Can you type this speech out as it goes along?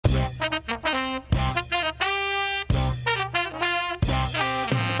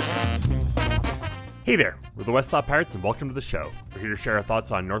Hey there, we're the Westlaw Pirates and welcome to the show. We're here to share our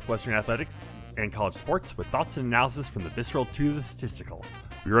thoughts on Northwestern athletics and college sports with thoughts and analysis from the visceral to the statistical.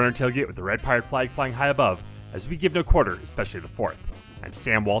 We run our tailgate with the red pirate flag flying high above as we give no quarter, especially the fourth. I'm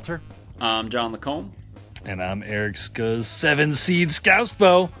Sam Walter. I'm John Lacombe. And I'm Eric Skuz, 7-seed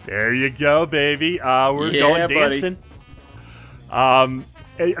Scousbo. There you go, baby. We're going dancing. I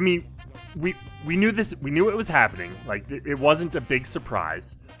mean, we knew this. We knew it was happening. Like, it wasn't a big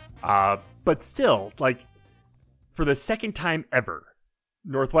surprise. But still, like, for the second time ever,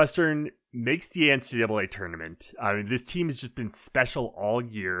 Northwestern makes the NCAA tournament. I mean, this team has just been special all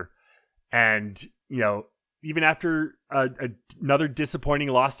year. And, you know, even after another disappointing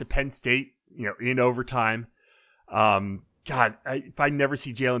loss to Penn State, you know, in overtime, if I never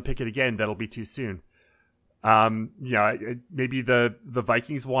see Jalen Pickett again, that'll be too soon. You know, maybe the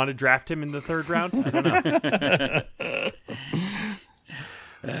Vikings want to draft him in the third round. I don't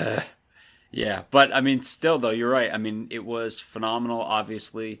know. Yeah, but I mean, still though, you're right. I mean, it was phenomenal.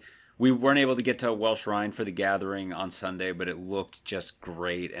 Obviously, we weren't able to get to Welsh Ryan for the gathering on Sunday, but it looked just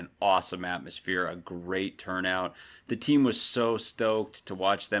great. An awesome atmosphere, a great turnout. The team was so stoked to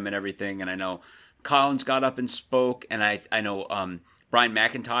watch them and everything. And I know Collins got up and spoke, and I know Brian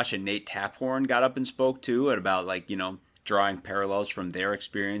McIntosh and Nate Taphorn got up and spoke too, about, like, you know, drawing parallels from their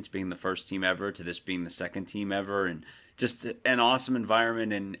experience being the first team ever to this being the second team ever, and just an awesome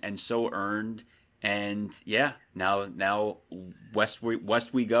environment and so earned. And yeah, now west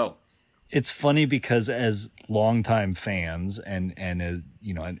we go. It's funny because as longtime fans and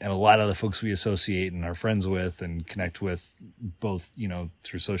you know, and a lot of the folks we associate and are friends with and connect with both, you know,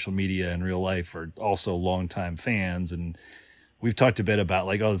 through social media and real life are also longtime fans. And we've talked a bit about,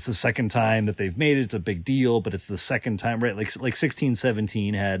 like, oh, it's the second time that they've made it. It's a big deal, but it's the second time, right? Like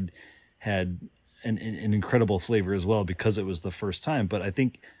 16-17 had an incredible flavor as well because it was the first time. But I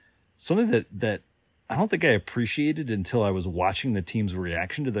think something that I don't think I appreciated until I was watching the team's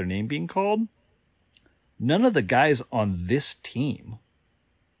reaction to their name being called. None of the guys on this team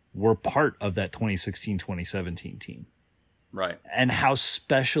were part of that 2016-2017 team. Right. And how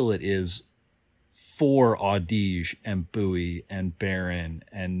special it is for Audige and Bowie and Barron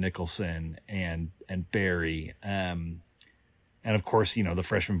and Nicholson and Barry. And of course, you know, the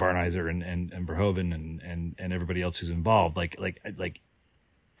freshman Barnhizer and Verhoeven and everybody else who's involved. But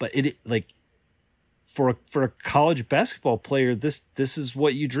it, like, for a college basketball player, this is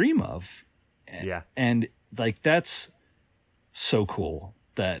what you dream of. Yeah. And like, that's so cool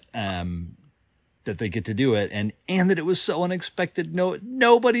that that they get to do it, and that it was so unexpected.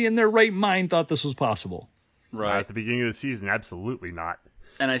 Nobody in their right mind thought this was possible. Right. At the beginning of the season, absolutely not.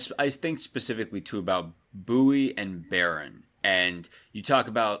 And I think specifically too about Bowie and Barron. And you talk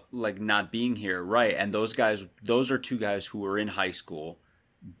about, like, not being here, right? And those are two guys who were in high school,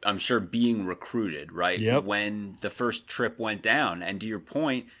 I'm sure, being recruited, right? Yep. When the first trip went down. And to your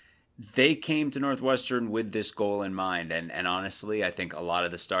point, they came to Northwestern with this goal in mind. And honestly, I think a lot of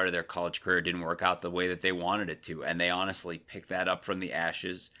the start of their college career didn't work out the way that they wanted it to. And they honestly picked that up from the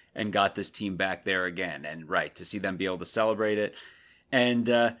ashes and got this team back there again. And right, to see them be able to celebrate it. And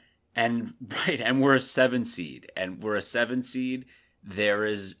we're a 7 seed, There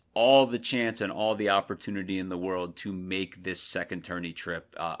is all the chance and all the opportunity in the world to make this second tourney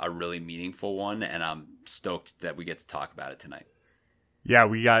trip a really meaningful one. And I'm stoked that we get to talk about it tonight. Yeah,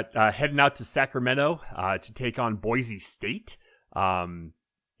 we got heading out to Sacramento to take on Boise State. You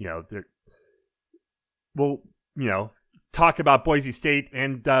know, we'll, you know, talk about Boise State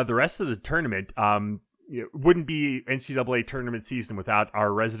and the rest of the tournament. It wouldn't be NCAA tournament season without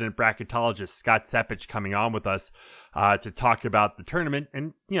our resident bracketologist, Scott Sepich, coming on with us to talk about the tournament.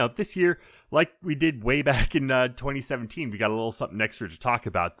 And, you know, this year, like we did way back in 2017, we got a little something extra to talk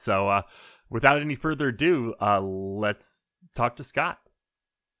about. So without any further ado, let's talk to Scott.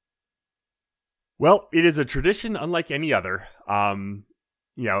 Well, it is a tradition unlike any other, you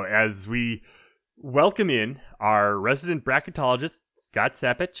know, as we welcome in our resident bracketologist, Scott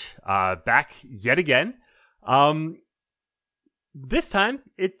Sepich, back yet again. This time,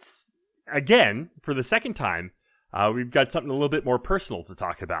 it's, again, for the second time, we've got something a little bit more personal to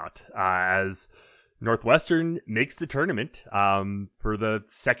talk about, as Northwestern makes the tournament for the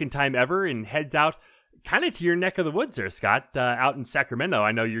second time ever and heads out kind of to your neck of the woods there, Scott, out in Sacramento.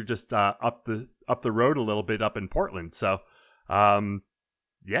 I know you're just up the road a little bit up in Portland. So,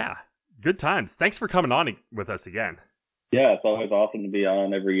 yeah, good times. Thanks for coming on with us again. Yeah, it's always awesome to be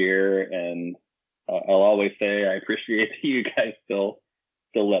on every year, and I'll always say I appreciate you guys still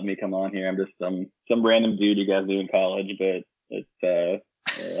let me come on here. I'm just some random dude you guys do in college, but it's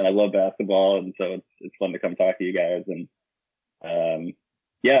I love basketball, and so it's fun to come talk to you guys. And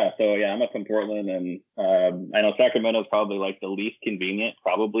Yeah, so yeah, I'm up in Portland, and I know Sacramento is probably like the least convenient,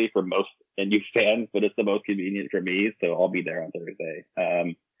 probably for most NU fans, but it's the most convenient for me. So I'll be there on Thursday.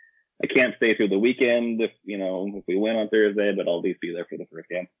 I can't stay through the weekend if we win on Thursday, but I'll at least be there for the first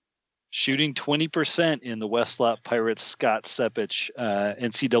game. Shooting 20% in the Westlot Pirates Scott Sepich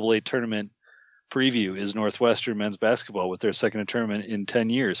NCAA tournament preview is Northwestern men's basketball with their second tournament in 10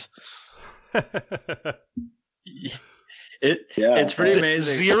 years. It's pretty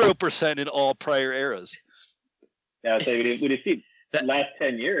amazing. 0% in all prior eras. Yeah, so when you see that last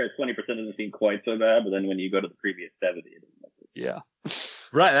 10 years, 20% doesn't seem quite so bad, but then when you go to the previous 70, it doesn't. Yeah.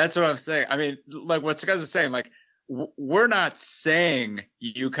 Right, that's what I'm saying. I mean, like what you guys are saying, like we're not saying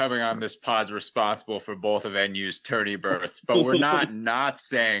you coming on this pod's responsible for both of NU's tourney berths, but we're not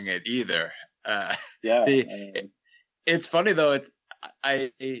saying it either. It's funny though.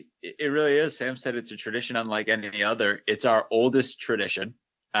 It really is. Sam said it's a tradition unlike any other. It's our oldest tradition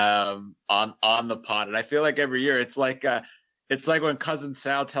on the pod, and I feel like every year it's like when Cousin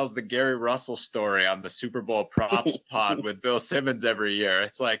Sal tells the Gary Russell story on the Super Bowl props pod with Bill Simmons every year.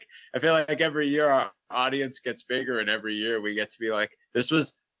 It's like I feel like every year our audience gets bigger, and every year we get to be like, this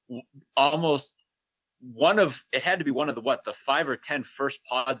was almost it had to be one of the 5 or 10 first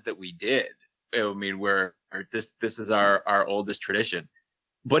pods that we did. I mean, this is our oldest tradition,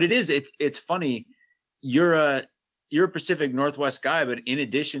 but it's funny. You're a Pacific Northwest guy, but in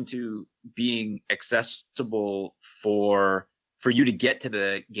addition to being accessible for you to get to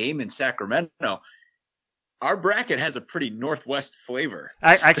the game in Sacramento, our bracket has a pretty Northwest flavor.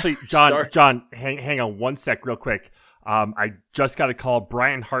 Actually, John, hang on one sec real quick. I just got a call.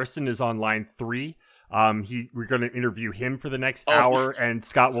 Brian Harson is on line 3. We're going to interview him for the next hour, and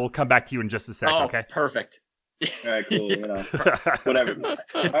Scott, we'll come back to you in just a second. Okay. Perfect. All right, cool. Whatever.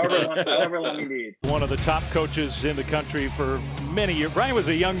 However long you need. One of the top coaches in the country for many years. Brian was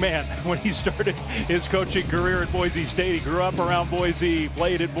a young man when he started his coaching career at Boise State. He grew up around Boise,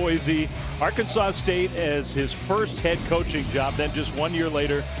 played at Boise. Arkansas State as his first head coaching job. Then just 1 year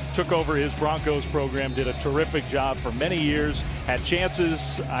later, took over his Broncos program, did a terrific job for many years, had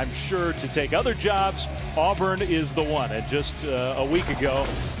chances, I'm sure, to take other jobs. Auburn is the one. And just a week ago,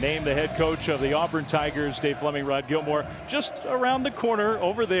 named the head coach of the Auburn Tigers. Dave Fleming, Rod Gilmore, just around the corner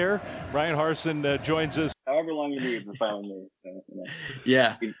over there. Brian Harson joins us. However long you need to find me.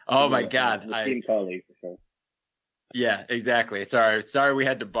 Yeah. Oh my God. Team colleague for sure. Yeah, exactly. Sorry we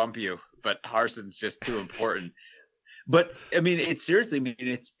had to bump you, but Harson's just too important. But I mean,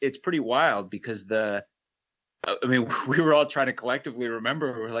 it's pretty wild because we were all trying to collectively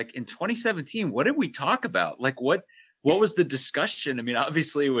remember. We're like, in 2017, what did we talk about? Like, what was the discussion? I mean,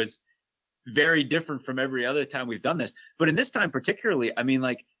 obviously it was very different from every other time we've done this, but in this time particularly, I mean,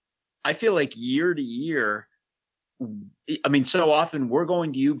 like, I feel like year to year, I mean, so often we're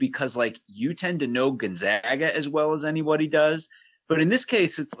going to you because like you tend to know Gonzaga as well as anybody does. But in this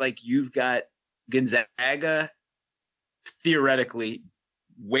case, it's like you've got Gonzaga theoretically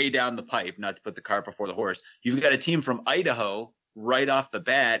way down the pipe, not to put the cart before the horse. You've got a team from Idaho right off the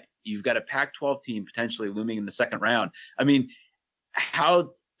bat. You've got a Pac-12 team potentially looming in the second round. I mean,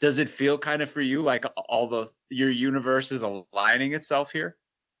 how does it feel kind of for you, like your universe is aligning itself here?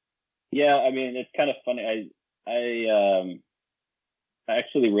 Yeah, I mean, it's kind of funny. I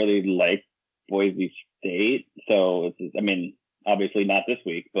actually really like Boise State. So I mean, obviously not this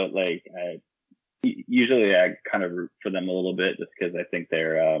week, but like usually I kind of root for them a little bit just because I think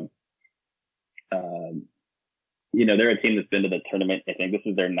they're they're a team that's been to the tournament. I think this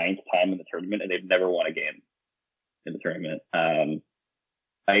is their 9th time in the tournament, and they've never won a game in the tournament.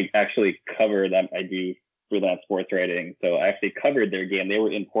 I actually cover them. I do freelance sports writing. So I actually covered their game. They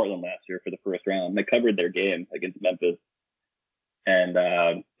were in Portland last year for the first round. I covered their game against Memphis, and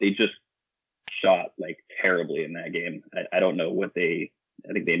they just shot like terribly in that game. I don't know what I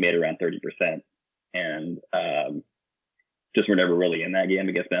think they made around 30%, and just were never really in that game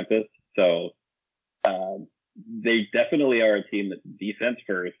against Memphis. So they definitely are a team that's defense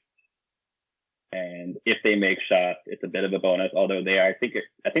first. And if they make shots, it's a bit of a bonus. Although I think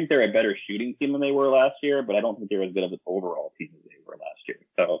they're a better shooting team than they were last year, but I don't think they're as good of an overall team as they were last year.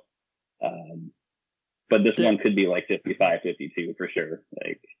 So, but this one could be like 55-52 for sure.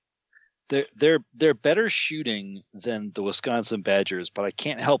 Like they're better shooting than the Wisconsin Badgers, but I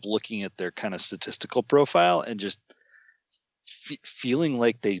can't help looking at their kind of statistical profile and just feeling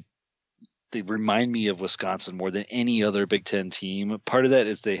like they remind me of Wisconsin more than any other Big Ten team. Part of that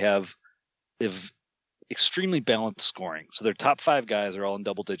is they've extremely balanced scoring. So their top 5 guys are all in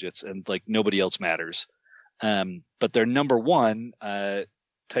double digits and like nobody else matters. But their number one,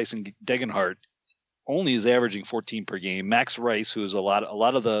 Tyson Degenhart, only is averaging 14 per game. Max Rice, who is a lot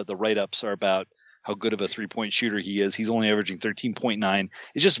of the write-ups are about how good of a 3-point shooter he is. He's only averaging 13.9.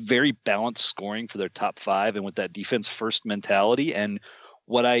 It's just very balanced scoring for their top 5 and with that defense first mentality. And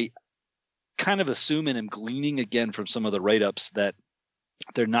what I kind of assume, and am gleaning again from some of the write-ups, that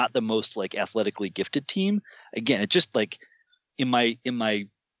they're not the most like athletically gifted team. Again, it just like in my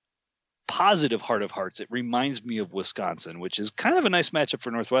positive heart of hearts, it reminds me of Wisconsin, which is kind of a nice matchup for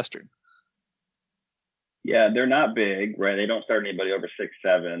Northwestern. Yeah, they're not big, right? They don't start anybody over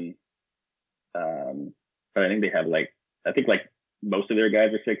 6'7". But I think they have like most of their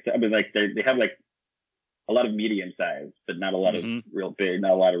guys are 6'7". I mean, like they have like a lot of medium size, but not a lot of real big,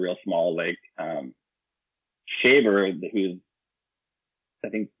 not a lot of real small. Like Shaver, who's I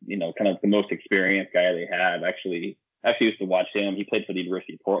think kind of the most experienced guy they have. Actually used to watch him. He played for the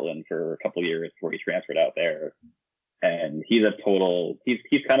University of Portland for a couple of years before he transferred out there, and he's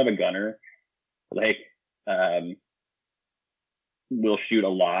kind of a gunner. Like will shoot a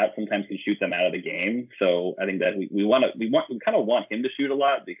lot. Sometimes can shoot them out of the game. So I think that we kind of want him to shoot a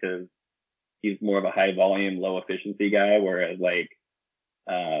lot because he's more of a high volume, low efficiency guy. Whereas like,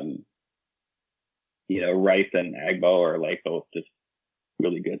 Rice and Agbo are like both just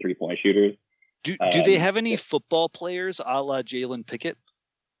really good 3-point shooters. Do they have any football players a la Jalen Pickett?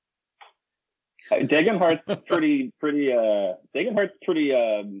 Degenhardt's pretty,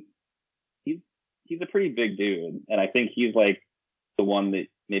 he's a pretty big dude. And I think he's like the one that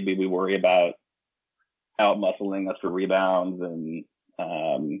maybe we worry about out muscling us for rebounds and,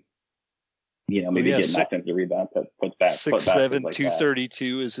 maybe getting offensive rebounds that puts back. 6'7", like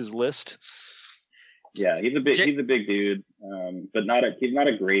 232 is his list. Yeah, he's a big dude. But he's not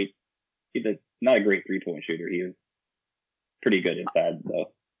a great 3-point shooter. He's pretty good inside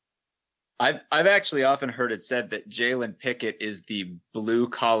though. I've actually often heard it said that Jalen Pickett is the blue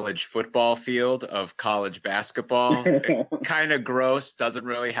college football field of college basketball. Kind of gross, doesn't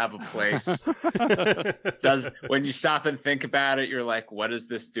really have a place. When you stop and think about it, you're like, what is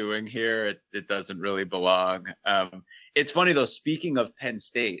this doing here? It doesn't really belong. It's funny though, speaking of Penn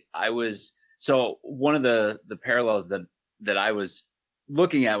State, one of the parallels that I was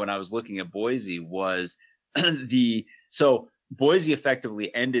looking at when I was looking at Boise was Boise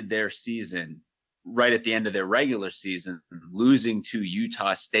effectively ended their season right at the end of their regular season, losing to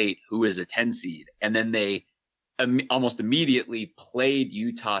Utah State, who is a 10 seed. And then they almost immediately played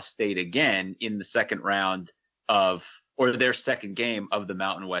Utah State again in the second round their second game of the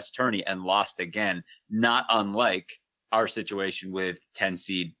Mountain West tourney and lost again, not unlike our situation with 10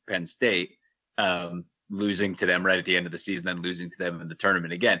 seed Penn State, losing to them right at the end of the season, then losing to them in the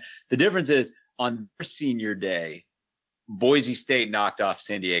tournament again. The difference is on their senior day, Boise State knocked off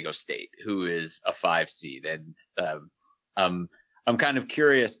San Diego State, who is a 5 seed. And I'm kind of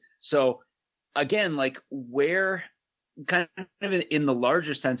curious. So again, like where kind of in the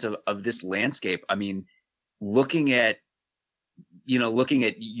larger sense of this landscape, I mean, looking at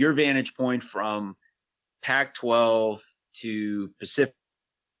your vantage point from Pac-12 to Pacific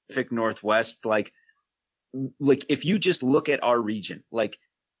Northwest, like if you just look at our region, like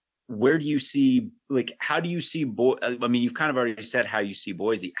where do you see, like, how do you see, I mean, you've kind of already said how you see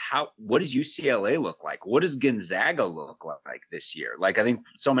Boise. What does UCLA look like? What does Gonzaga look like this year? Like, I think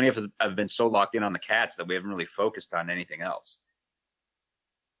so many of us have been so locked in on the Cats that we haven't really focused on anything else.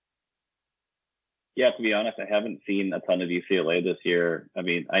 Yeah, to be honest, I haven't seen a ton of UCLA this year. I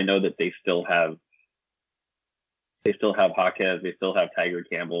mean, I know that they still have Jaquez, they still have Tiger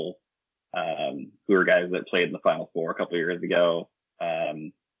Campbell, who are guys that played in the Final Four a couple of years ago.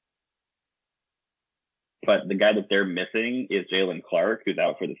 But the guy that they're missing is Jalen Clark, who's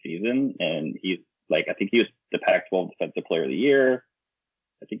out for the season. And he's like, I think he was the Pac-12 Defensive Player of the Year.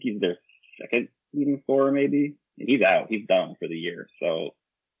 I think he's their second leading scorer, maybe. And he's out. He's done for the year. So,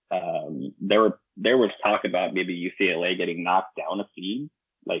 there was talk about maybe UCLA getting knocked down a seed,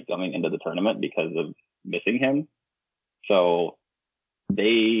 like going into the tournament because of missing him. So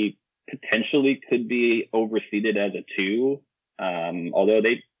they potentially could be overseeded as a 2. Although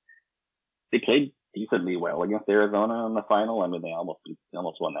they played decently well against Arizona in the final. I mean, they almost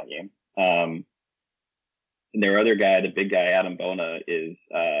won that game. And their other guy, the big guy, Adam Bona,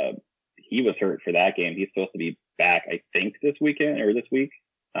 he was hurt for that game. He's supposed to be back, I think, this week.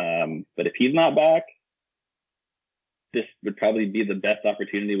 But if he's not back, this would probably be the best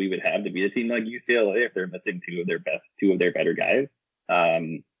opportunity we would have to beat a team like UCLA if they're missing two of their better guys.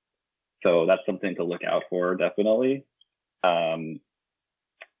 So that's something to look out for, definitely.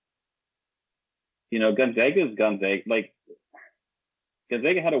 Gonzaga's Gonzaga. Like,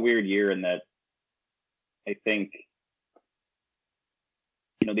 Gonzaga had a weird year in that I think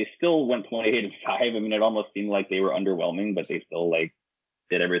they still went 28-5. I mean, it almost seemed like they were underwhelming, but they still like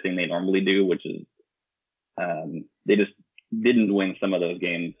did everything they normally do, which is they just didn't win some of those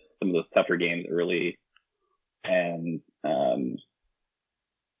games, some of those tougher games early. And I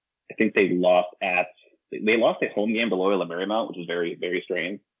think they lost a home game to Loyola Marymount, which is very, very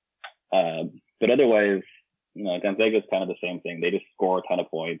strange. But otherwise, Gonzaga is kind of the same thing. They just score a ton of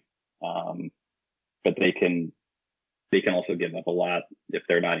points. But they can also give up a lot if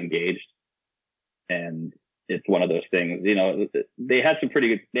they're not engaged. And it's one of those things, they had some pretty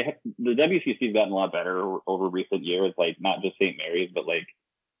good, the WCC's gotten a lot better over recent years, like not just St. Mary's, but like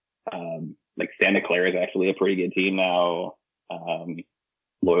Santa Clara is actually a pretty good team now.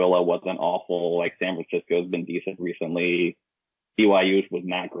 Loyola wasn't awful. Like San Francisco's been decent recently. BYU was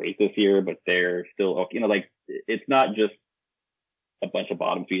not great this year, but they're still okay. It's not just a bunch of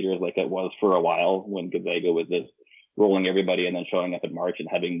bottom feeders like it was for a while when Gonzaga was just rolling everybody and then showing up in March and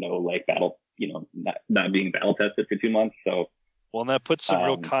having no battle, not being battle tested for 2 months. So, well, and that puts some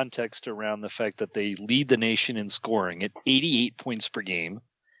real context around the fact that they lead the nation in scoring at 88 points per game,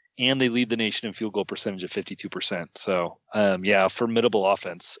 and they lead the nation in field goal percentage at 52%. So, formidable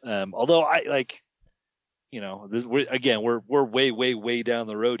offense. Although we're way down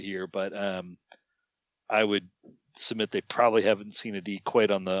the road here, but I would submit they probably haven't seen a D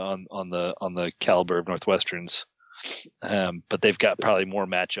quite on the caliber of Northwestern's. But they've got probably more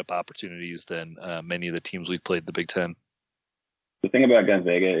matchup opportunities than many of the teams we've played in the Big Ten. The thing about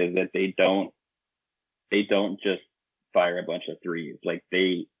Gonzaga is that they don't just fire a bunch of threes. Like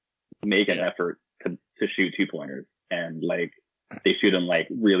they make an effort to shoot 2-pointers, and they shoot them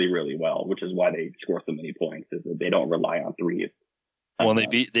really, really well, which is why they score so many points. Is that they don't rely on threes. Well, they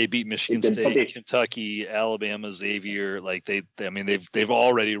beat Michigan State, Kentucky, Alabama, Xavier. They've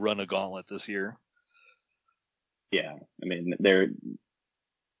already run a gauntlet this year. Yeah, I mean they're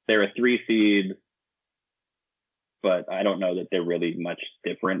a 3 seed, but I don't know that they're really much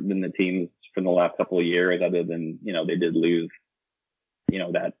different than the teams from the last couple of years, other than they did lose,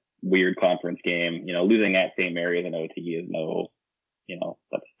 that weird conference game. Losing at St. Mary's and OT is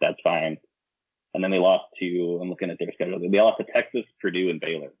that's fine. And then they lost to, I'm looking at their schedule, they lost to Texas, Purdue, and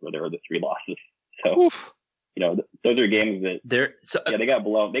Baylor, where there were the 3 losses. So. Oof. Those are games that they got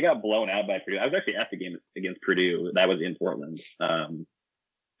blown out by Purdue. I was actually at the game against Purdue. That was in Portland,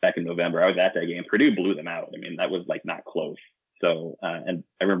 back in November. I was at that game. Purdue blew them out. I mean, that was not close. So, and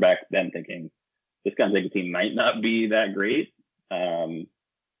I remember back then thinking this Gonzaga team might not be that great. But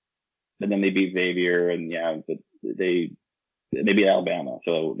then they beat Xavier, and they beat Alabama.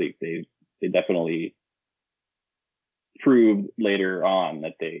 So they definitely proved later on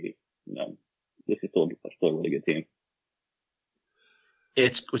that they, this is still a really good team.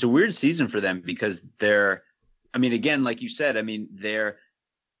 It's a weird season for them because again, like you said,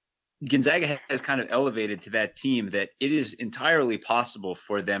 Gonzaga has kind of elevated to that team that it is entirely possible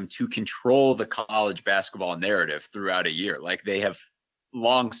for them to control the college basketball narrative throughout a year. Like they have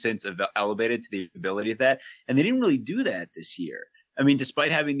long since elevated to the ability of that. And they didn't really do that this year.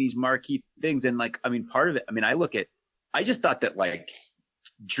 Despite having these marquee things and part of it, I just thought that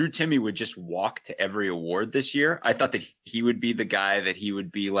Drew Timme would just walk to every award this year. I thought that he would be the guy, that he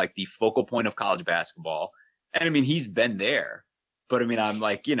would be the focal point of college basketball. And he's been there, but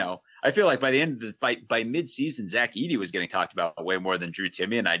I feel like by the end of by mid-season, Zach Edey was getting talked about way more than Drew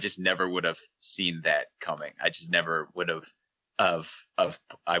Timme. And I just never would have seen that coming. I just never would have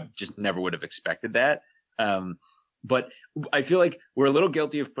expected that. But I feel like we're a little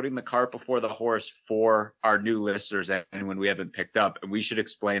guilty of putting the cart before the horse for our new listeners and when we haven't picked up. And we should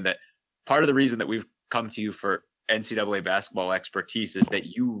explain that part of the reason that we've come to you for NCAA basketball expertise is that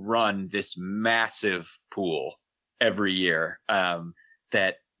you run this massive pool every year,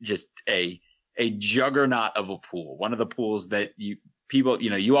 that just a juggernaut of a pool. One of the pools that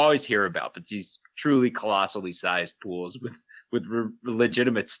you always hear about, but these truly colossally sized pools with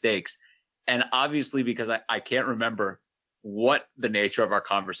legitimate stakes. And obviously, because I can't remember what the nature of our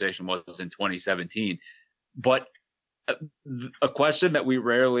conversation was in 2017, but a question that we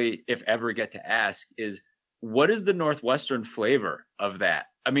rarely, if ever, get to ask is, what is the Northwestern flavor of that?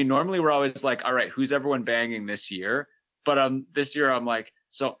 Normally we're always like, all right, who's everyone banging this year? But this year I'm like,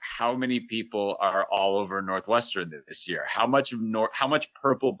 so how many people are all over Northwestern this year? How much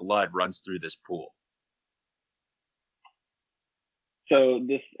purple blood runs through this pool? So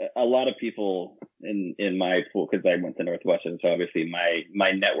a lot of people in my pool, because I went to Northwestern, so obviously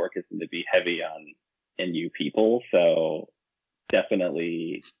my network is going to be heavy on NU people. So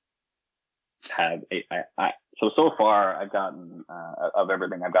definitely have so far I've gotten of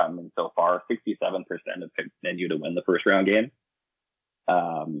everything I've gotten so far, 67% have picked NU to win the first round game.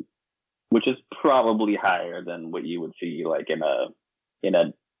 which is probably higher than what you would see like in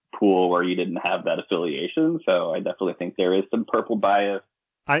a pool where you didn't have that affiliation. So I definitely think there is some purple bias.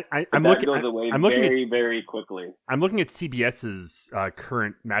 I'm looking very quickly. I'm looking at CBS's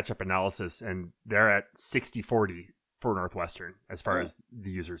current matchup analysis, and they're at 60-40 for Northwestern as far as the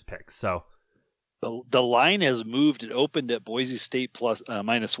users' picks. So the line has moved. It opened at Boise State plus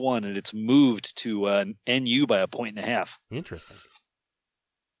 -1, and it's moved to NU by 1.5. Interesting.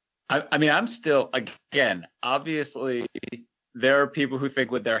 I mean, I'm still, again, obviously there are people who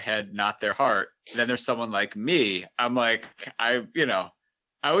think with their head, not their heart. And then there's someone like me. I'm like, I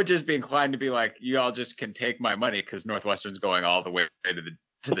would just be inclined to be like, you all just can take my money because Northwestern's going all the way to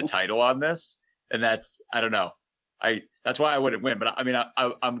the title on this. And that's, I don't know. That's why I wouldn't win. But I mean,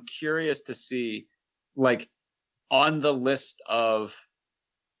 I'm curious to see, like, on the list of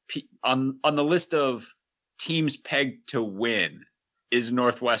teams pegged to win, is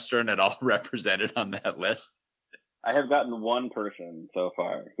Northwestern at all represented on that list? I have gotten one person so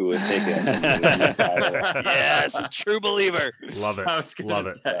far who has taken. Yes, a true believer. Love it. I was Love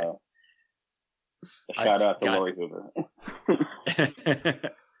it. So, shout out to Lori Hoover.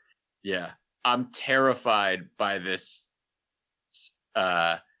 Yeah, I'm terrified by this.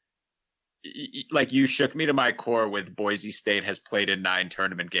 Like, you shook me to my core with Boise State has played in 9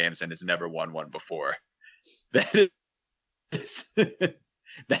 tournament games and has never won one before. That is,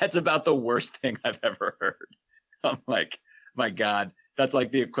 that's about the worst thing I've ever heard. I'm like, my God, that's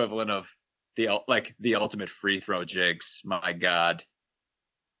like the equivalent of the ultimate free throw jigs. My God.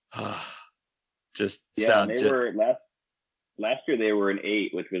 Were last year they were an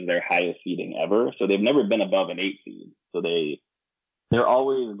 8, which was their highest seeding ever. So they've never been above an 8 seed. So they're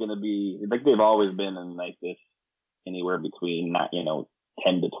always going to be, like, they've always been in like this anywhere between 10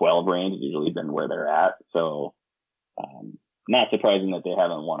 to 12 range. It's usually been where they're at. So not surprising that they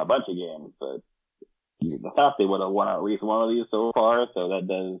haven't won a bunch of games, but I thought they would have won at least one of these so far. So that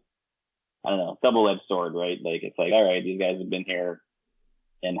does, I don't know, double-edged sword, right? Like, it's like, all right, these guys have been here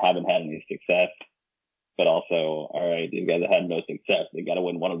and haven't had any success, but also, all right, these guys have had no success. They got to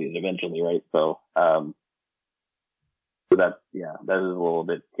win one of these eventually, right? So, that is a little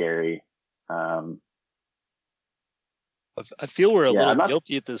bit scary. I feel we're a little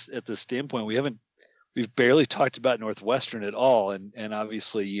guilty at this standpoint. We've barely talked about Northwestern at all, and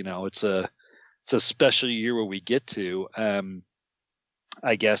obviously, it's a special year where we get to.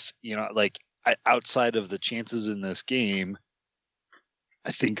 I guess, outside of the chances in this game,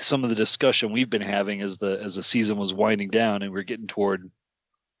 I think some of the discussion we've been having as the season was winding down and we're getting toward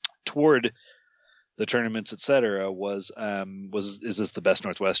the tournaments, etc., is this the best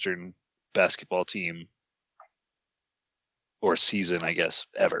Northwestern basketball team or season, I guess,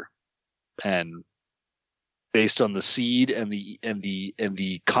 ever? And based on the seed and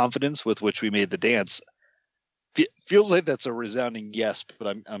the confidence with which we made the dance, feels like that's a resounding yes.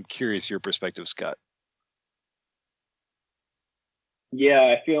 But I'm curious your perspective, Scott. Yeah,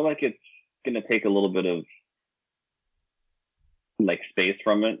 I feel like it's going to take a little bit of like space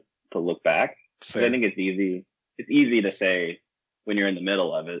from it to look back. I think it's easy. It's easy to say when you're in the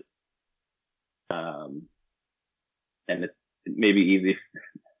middle of it, and it's maybe easy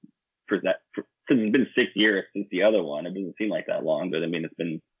for that. Since it's been 6 years since the other one, it doesn't seem like that long, but I mean, it's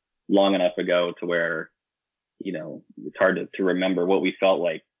been long enough ago to where, it's hard to remember what we felt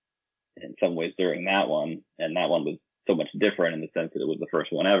like in some ways during that one. And that one was so much different in the sense that it was the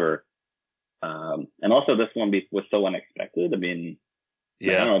first one ever. And also this one was so unexpected. I mean, I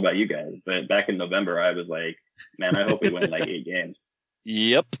don't know about you guys, but back in November, I was like, man, I hope we win like 8 games.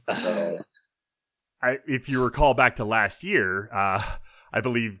 Yep. So, if you recall back to last year, I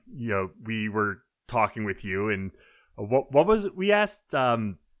believe, we were talking with you, and what was it? We asked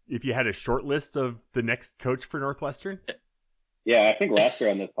if you had a short list of the next coach for Northwestern. Yeah, I think last year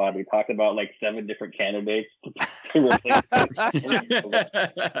on this pod, we talked about like 7 different candidates to replace.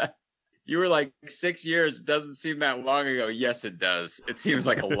 You were like, 6 years doesn't seem that long ago. Yes, it does. It seems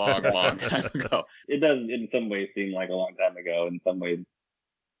like a long, long time ago. It does in some ways seem like a long time ago. In some ways,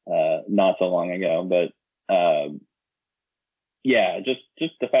 not so long ago. But yeah, just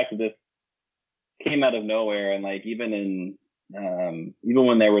the fact that this came out of nowhere, and like even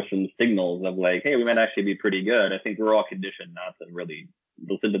when there were some signals of like, hey, we might actually be pretty good, I think we're all conditioned not to really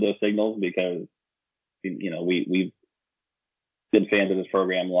listen to those signals because we've been fans of this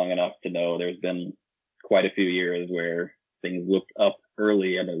program long enough to know there's been quite a few years where things looked up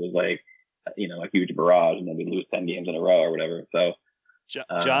early and it was like, a huge barrage, and then we lose 10 games in a row or whatever. So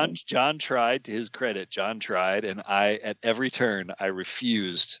John tried. To his credit, John tried, and I, at every turn, I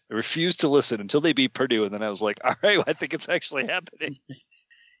refused to listen until they beat Purdue, and then I was like, all right, I think it's actually happening.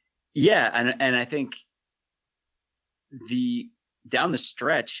 Yeah, and I think down the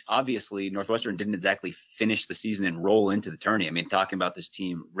stretch, obviously, Northwestern didn't exactly finish the season and roll into the tourney. I mean, talking about this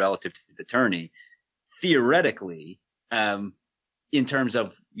team relative to the tourney, theoretically, in terms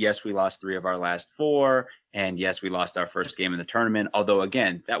of, yes, we lost 3 of our last 4, and yes, we lost our first game in the tournament. Although,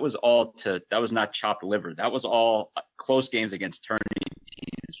 again, that was not chopped liver. That was all close games against tourney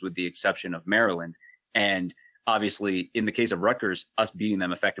teams, with the exception of Maryland. And obviously, in the case of Rutgers, us beating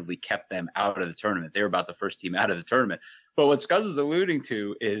them effectively kept them out of the tournament. They were about the first team out of the tournament. But what Scuzz is alluding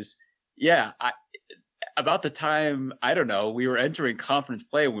to is, about the time, I don't know, we were entering conference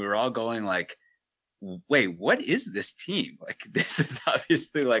play, we were all going like, wait, what is this team? Like, this is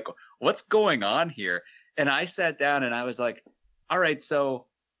obviously like, what's going on here? And I sat down and I was like, all right, so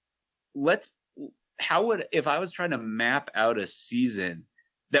if I was trying to map out a season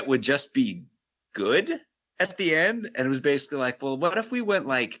that would just be good at the end, and it was basically like, well, what if we went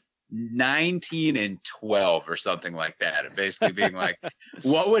like 19-12 or something like that, and basically being like,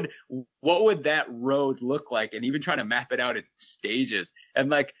 what would that road look like, and even trying to map it out in stages. And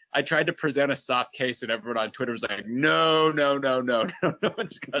like, I tried to present a soft case, and everyone on Twitter was like, no, and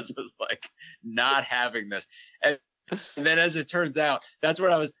Scuzz was like, not having this. And then, as it turns out, that's where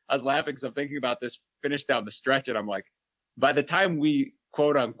I was laughing, because I'm thinking about this finish down the stretch, and I'm like, by the time we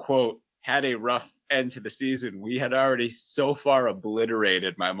quote unquote had a rough end to the season, we had already so far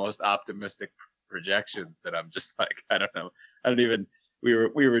obliterated my most optimistic projections that I'm just like, I don't know. We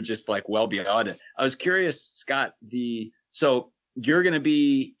were just like well beyond it. I was curious, Scott, so you're going to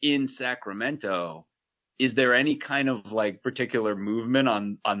be in Sacramento. Is there any kind of like particular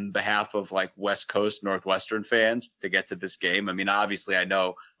movement on behalf of like West Coast Northwestern fans to get to this game? I mean, obviously I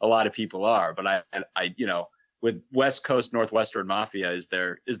know a lot of people are, but I with West Coast Northwestern Mafia, is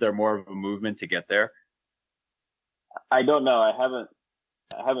there more of a movement to get there? I don't know. I haven't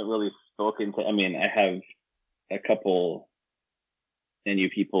really spoken to. I mean, I have a couple NU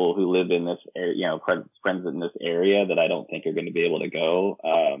people who live in this area, friends in this area that I don't think are going to be able to go.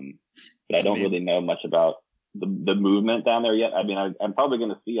 But I don't really know much about the movement down there yet. I mean, I'm probably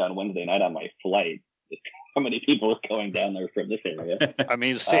going to see on Wednesday night on my flight just how many people are going down there from this area. I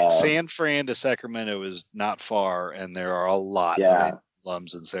mean, San Fran to Sacramento is not far, and there are a lot of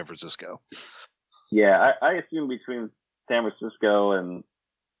alums in San Francisco. Yeah, I assume between San Francisco and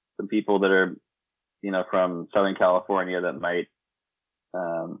some people that are, from Southern California that might,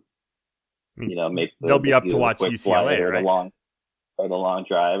 make they'll be up to watch UCLA, or right? the long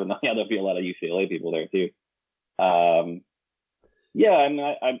drive, and there'll be a lot of UCLA people there too. I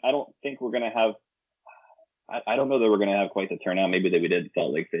mean, I don't think we're gonna have. I don't know that we're going to have quite the turnout maybe that we did in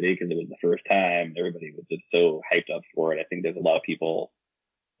Salt Lake City, because it was the first time. Everybody was just so hyped up for it. I think there's a lot of people.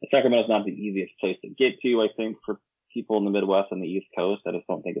 Sacramento's not the easiest place to get to, I think, for people in the Midwest and the East Coast. I just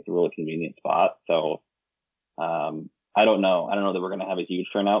don't think it's a really convenient spot. So I don't know. I don't know that we're going to have a huge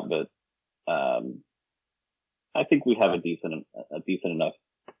turnout, but I think we have a decent enough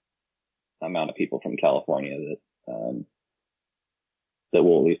amount of people from California that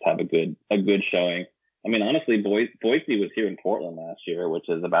will at least have a good showing. I mean, honestly, Boise was here in Portland last year, which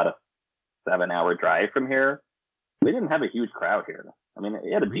is about a 7-hour drive from here. We didn't have a huge crowd here. I mean,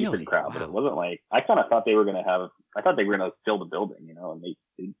 it had a decent crowd, but it wasn't like, I kind of thought they were going to fill the building, and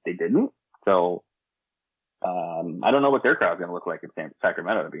they didn't. So, I don't know what their crowd's going to look like in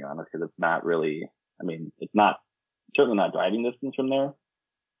Sacramento, to be honest, because it's not really, I mean, it's certainly not driving distance from there.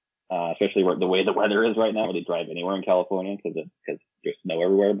 Especially the way the weather is right now, where they drive anywhere in California because there's snow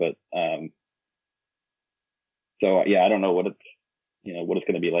everywhere. But, so yeah, I don't know what it's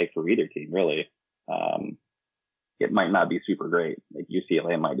going to be like for either team, really. It might not be super great. Like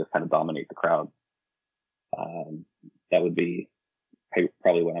UCLA might just kind of dominate the crowd. That would be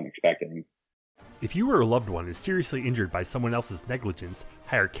probably what I'm expecting. If you or a loved one is seriously injured by someone else's negligence,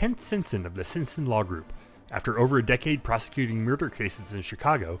 hire Kent Simpson of the Simpson Law Group. After over a decade prosecuting murder cases in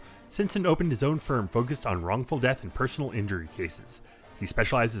Chicago, Simpson opened his own firm focused on wrongful death and personal injury cases. He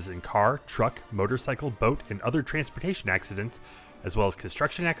specializes in car, truck, motorcycle, boat, and other transportation accidents, as well as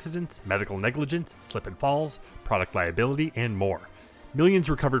construction accidents, medical negligence, slip and falls, product liability, and more. Millions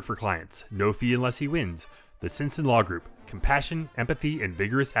recovered for clients, no fee unless he wins. The Simpson Law Group, compassion, empathy, and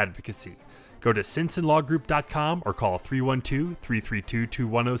vigorous advocacy. Go to simpsonlawgroup.com or call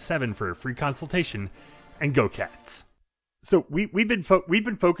 312-332-2107 for a free consultation, and go Cats. So we've been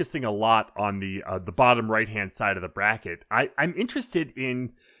focusing a lot on the bottom right hand side of the bracket. I'm interested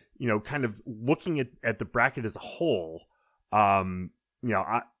in kind of looking at the bracket as a whole.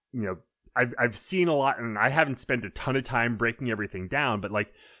 I've seen a lot, and I haven't spent a ton of time breaking everything down, but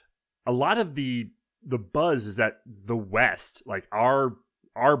like a lot of the buzz is that the West, like our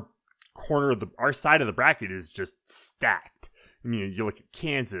corner of our side of the bracket is just stacked. I mean, you look at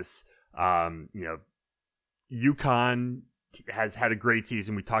Kansas, UConn has had a great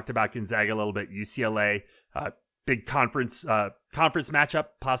season. We talked about Gonzaga a little bit. UCLA, big conference matchup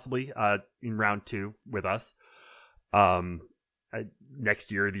possibly in round 2 with us.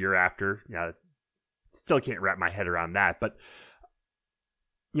 Next year, the year after, still can't wrap my head around that. But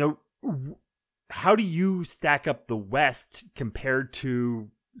how do you stack up the West compared to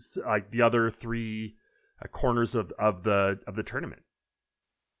like the other 3 corners of the tournament?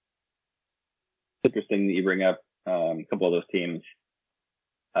 It's interesting that you bring up a couple of those teams.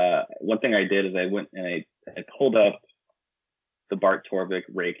 One thing I did is I went and I pulled up the Bart Torvik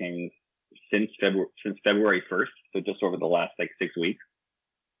rankings since February 1st, so just over the last 6 weeks.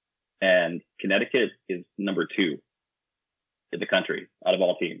 And Connecticut is number 2 in the country out of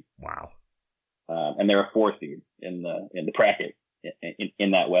all teams. Wow. And they're a 4 seed in the bracket,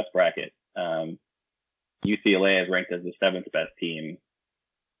 in that West bracket. UCLA is ranked as the 7th best team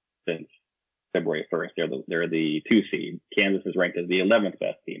since February 1st. They're the 2 seed. Kansas is ranked as the 11th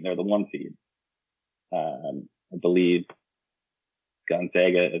best team. They're the 1 seed. I believe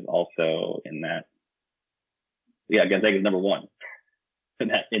Gonzaga is also in that. Yeah, Gonzaga is number 1 in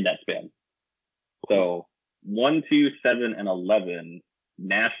that span. So 1, 2, 7, and 11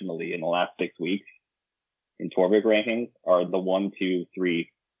 nationally in the last 6 weeks in Torvik rankings are the 1, 2,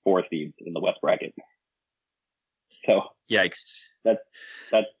 3, 4 seeds in the West bracket. So yikes! That's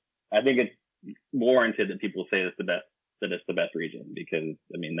I think it's warranted that people say it's the best region, because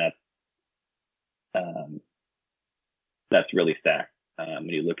I mean that's really stacked when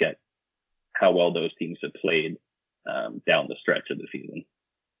you look at how well those teams have played down the stretch of the season.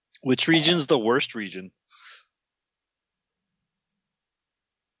 Which region's the worst region?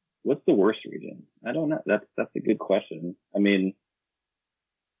 What's the worst region? I don't know. That's a good question. I mean,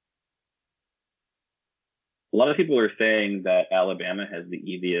 a lot of people are saying that Alabama has the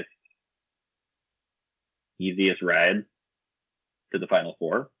easiest ride to the Final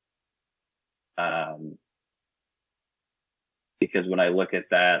Four. Because when I look at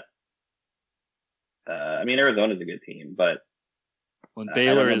that, I mean, Arizona's a good team, but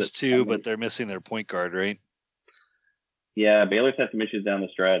Baylor is too, but they're missing their point guard, right? Yeah, Baylor's had some issues down the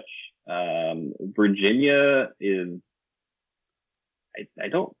stretch. Virginia is, I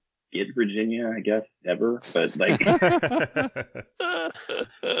don't get Virginia, I guess, ever, but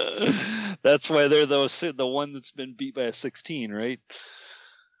that's why they're the one that's been beat by a 16, right?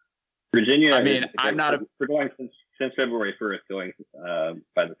 Virginia. I mean, we're going since February 1st, going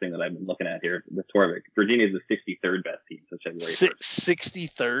by the thing that I've been looking at here with Torvik. Virginia is the 63rd best team since February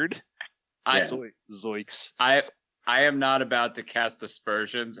 1st. 63rd? Yeah. Zoinks. I am not about to cast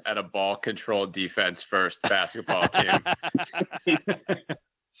aspersions at a ball-controlled defense-first basketball team.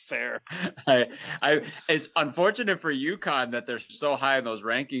 Fair. It's unfortunate for UConn that they're so high in those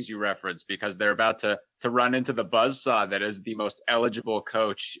rankings you referenced, because they're about to run into the buzzsaw that is the most eligible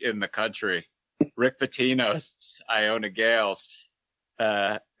coach in the country. Rick Pitino's Iona Gales,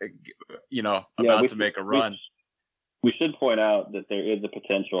 about to make a run. We should point out that there is a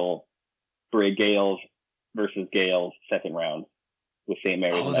potential for a Gales versus Gales second round with St.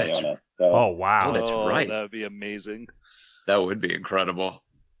 Mary's and Iona. So, wow. That's right. That would be amazing. That would be incredible.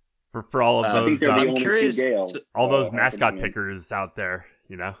 For all of those, I'm curious. All those mascot pickers out there,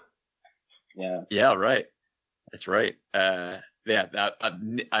 Yeah. Yeah, right. That's right. In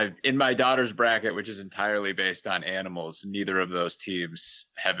my daughter's bracket, which is entirely based on animals, neither of those teams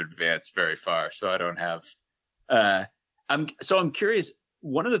have advanced very far. So I don't have. I'm curious.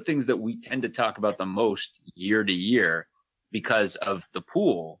 One of the things that we tend to talk about the most year to year because of the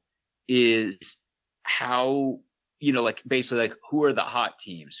pool is how, basically who are the hot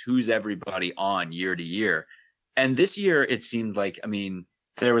teams? Who's everybody on year to year? And this year it seemed like,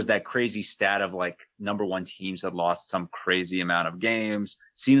 there was that crazy stat of number 1 teams had lost some crazy amount of games.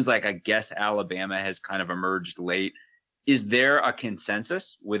 Seems like, I guess, Alabama has kind of emerged late. Is there a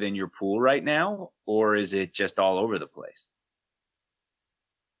consensus within your pool right now, or is it just all over the place?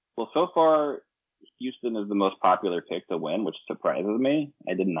 Well, so far, Houston is the most popular pick to win, which surprises me.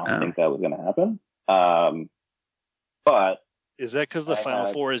 I did not think that was going to happen. But is that because the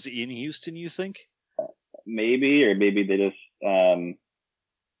Final Four is in Houston, you think? Maybe, or maybe they just,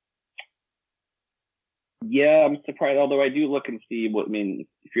 yeah, I'm surprised. Although I do look and see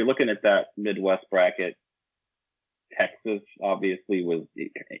if you're looking at that Midwest bracket, Texas obviously was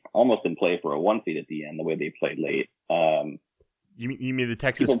almost in play for a 1 seed at the end, the way they played late. You mean the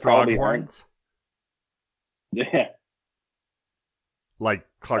Texas People probably Froghorns? Yeah. Like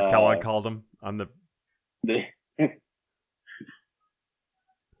Clark Kellogg called them on the.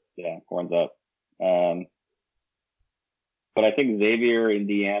 Yeah, horns up. But I think Xavier,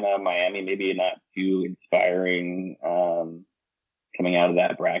 Indiana, Miami, maybe not too inspiring coming out of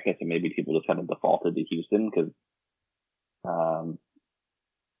that bracket, so maybe people just kind of defaulted to Houston because,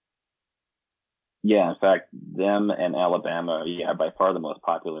 in fact, them and Alabama, by far the most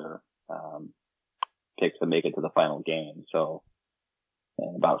popular picks to make it to the final game. So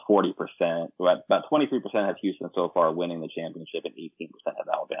about 40%, about 23% have Houston so far winning the championship, and 18% have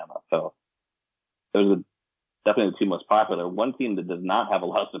Alabama. So those are definitely the two most popular. One team that does not have a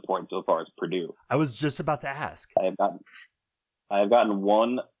lot of support so far is Purdue. I was just about to ask. I have gotten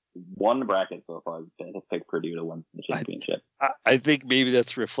one bracket so far that has picked Purdue to win the championship. I think maybe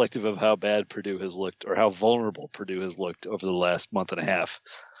that's reflective of how bad Purdue has looked, or how vulnerable Purdue has looked over the last month and a half.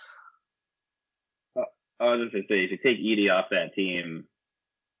 I was just going to say, if you take Edey off that team,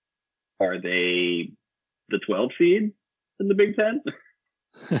 are they the 12th seed in the Big Ten?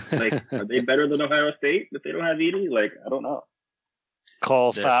 Like, are they better than Ohio State if they don't have Edey? Like, I don't know.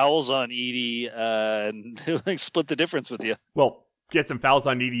 Call fouls on Edey and split the difference with you. Well, get some fouls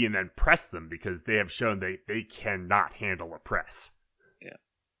on Edey and then press them, because they have shown they cannot handle a press. Yeah.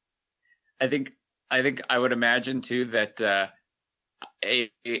 I think I would imagine too that a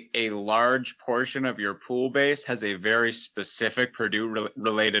large portion of your pool base has a very specific Purdue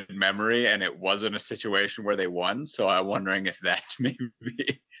related memory, and it wasn't a situation where they won. So I'm wondering if that's maybe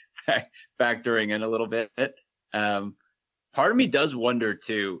factoring in a little bit. Part of me does wonder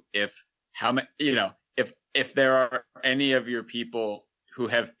too if there are any of your people who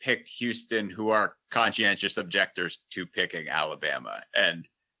have picked Houston who are conscientious objectors to picking Alabama, and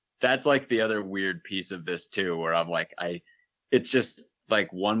that's like the other weird piece of this too, where I'm like, it's just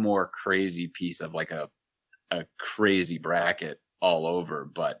like one more crazy piece of like a crazy bracket all over.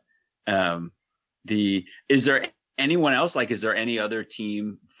 But is there anyone else? Like, is there any other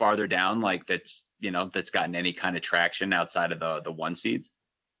team farther down like that's gotten any kind of traction outside of the one seeds?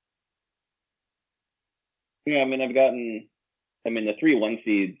 Yeah, I mean, the 3 1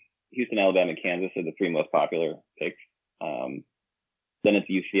 seeds, Houston, Alabama, Kansas are the 3 most popular picks. Then it's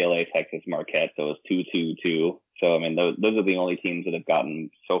UCLA, Texas, Marquette, so it's 2-2-2. So, I mean, those are the only teams that have gotten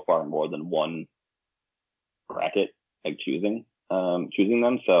so far more than one bracket, like choosing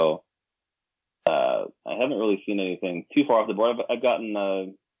them. So, I haven't really seen anything too far off the board. I've gotten a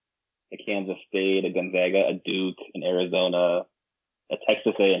Kansas State, a Gonzaga, a Duke, an Arizona, a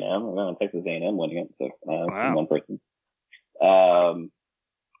Texas A&M. I got Texas A&M winning it, so wow. One person.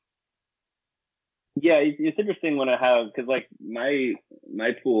 Yeah, it's interesting when I have, because like my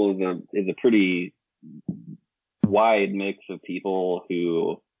pool is a pretty wide mix of people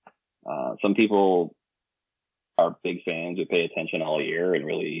who, some people are big fans who pay attention all year and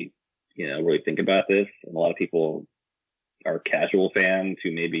really think about this. And a lot of people are casual fans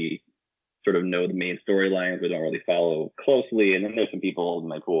who maybe sort of know the main storylines but don't really follow closely. And then there's some people in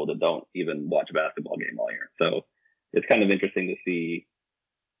my pool that don't even watch a basketball game all year. So it's kind of interesting to see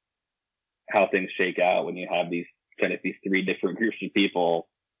how things shake out when you have these 3 different groups of people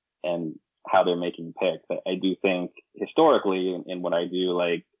and how they're making picks. I do think historically in what I do,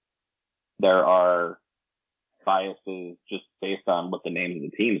 like, there are biases just based on what the names of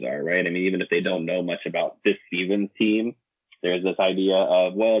the teams are, right? I mean, even if they don't know much about this season's team, there's this idea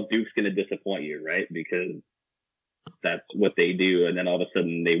of, well, Duke's going to disappoint you, right? Because that's what they do. And then all of a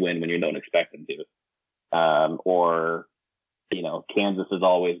sudden they win when you don't expect them to. Or, Kansas is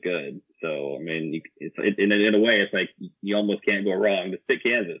always good. So, I mean, in a way, it's like you almost can't go wrong to pick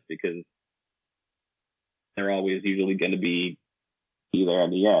Kansas because they're always usually going to be there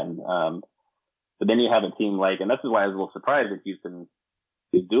in the end. But then you have a team like, and this is why I was a little surprised that Houston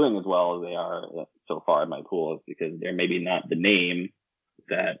is doing as well as they are so far in my pool, is because they're maybe not the name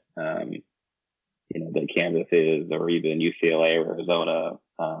that, that Kansas is, or even UCLA or Arizona.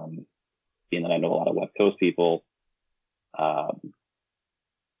 I know a lot of West Coast people.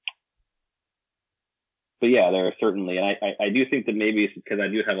 But yeah, there are certainly, and I do think that maybe it's because I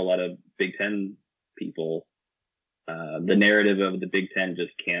do have a lot of Big Ten people. The narrative of the Big Ten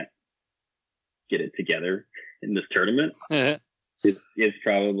just can't get it together in this tournament. It's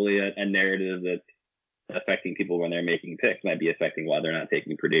probably a narrative that's affecting people when they're making picks. Might be affecting why they're not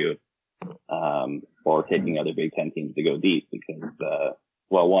taking Purdue, or taking other Big Ten teams to go deep because,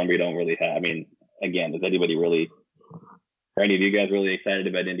 one, we don't really have. I mean, again, does anybody really? Are any of you guys really excited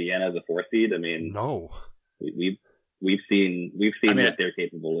about Indiana as a 4th seed? I mean, no. We've seen what they're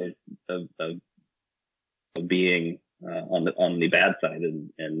capable of being. on the bad side,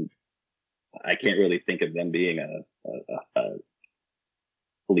 and I can't really think of them being a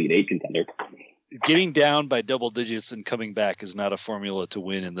Elite Eight contender. Getting down by double digits and coming back is not a formula to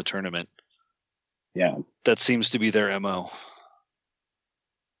win in the tournament. Yeah, that seems to be their MO.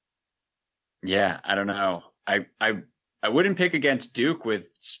 Yeah, I don't know. I wouldn't pick against Duke with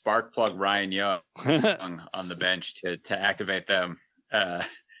spark plug Ryan Young on the bench to activate them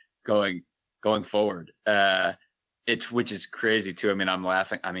going forward. Which is crazy too. I mean, I'm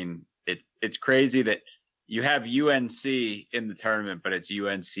laughing. I mean, it's crazy that you have UNC in the tournament, but it's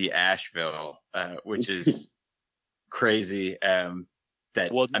UNC Asheville, which is crazy.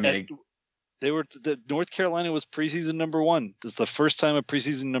 North Carolina was preseason number 1. This is the first time a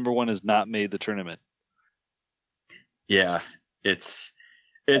preseason number 1 has not made the tournament. Yeah, it's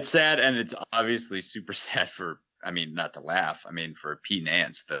sad, and it's obviously super sad for. I mean, not to laugh. I mean, for Pete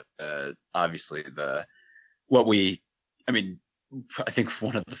Nance, I think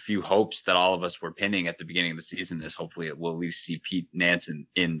one of the few hopes that all of us were pinning at the beginning of the season is hopefully we'll at least see Pete Nance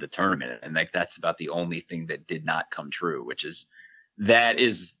in the tournament, and that's about the only thing that did not come true, which is that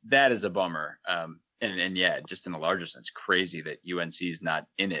is a bummer. And yeah, just in a larger sense, crazy that UNC is not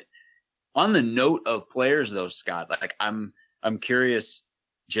in it. On the note of players, though, Scott, like I'm curious.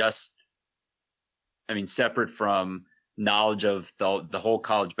 Separate from knowledge of the whole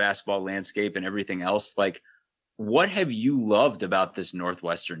college basketball landscape and everything else, like, what have you loved about this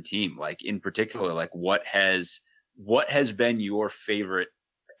Northwestern team? Like, in particular, like what has been your favorite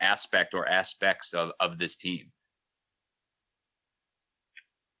aspect or aspects of this team?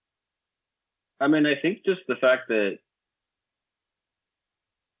 I mean, I think just the fact that,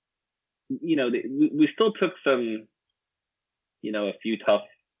 we still took some, a few tough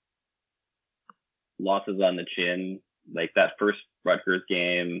losses on the chin, like that first Rutgers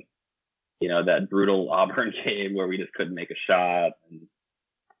game, that brutal Auburn game where we just couldn't make a shot,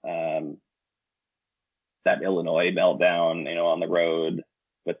 and that Illinois meltdown, on the road.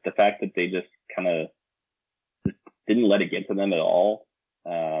 But the fact that they just kind of didn't let it get to them at all,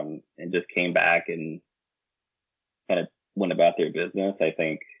 and just came back and kind of went about their business, I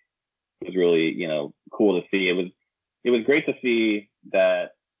think was really, cool to see. It was great to see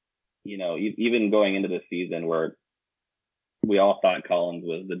that, even going into the season where we all thought Collins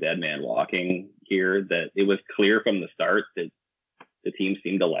was the dead man walking here, that it was clear from the start that the team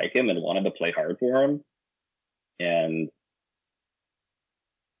seemed to like him and wanted to play hard for him. And,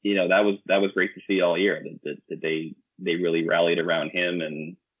 that was great to see all year, that they really rallied around him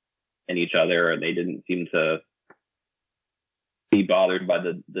and each other, and they didn't seem to be bothered by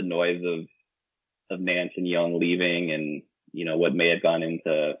the noise of Nance and Young leaving and, what may have gone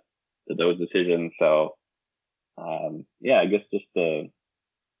into those decisions. So, I guess just the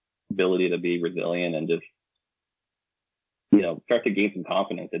ability to be resilient and just, start to gain some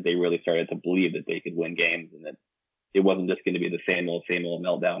confidence that they really started to believe that they could win games and that it wasn't just going to be the same old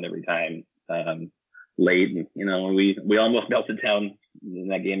meltdown every time, late. And, we almost melted down in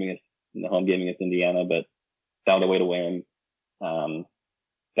that game in the home game against Indiana, but found a way to win. Found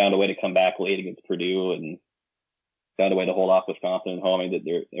a way to come back late against Purdue and found a way to hold off Wisconsin at home. I mean, that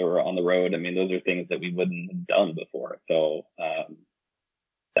they were on the road. I mean, those are things that we wouldn't have done before. So,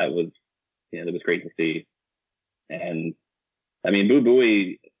 that was great to see. And I mean, Boo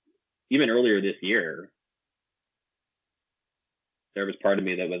Buie, even earlier this year, there was part of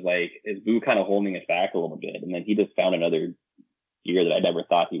me that was like, is Boo kind of holding us back a little bit? And then he just found another year that I never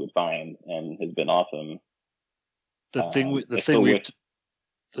thought he would find and has been awesome. The thing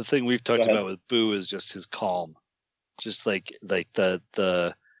we've talked about with Boo is just his calm. Just like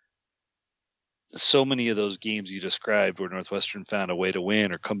the so many of those games you described where Northwestern found a way to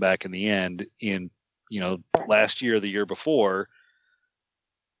win or come back in the end in, last year or the year before,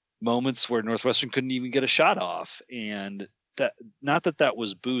 moments where Northwestern couldn't even get a shot off. And that, not that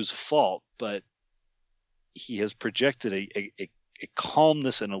was Boo's fault, but he has projected a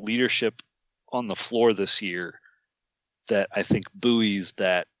calmness and a leadership on the floor this year that I think buoys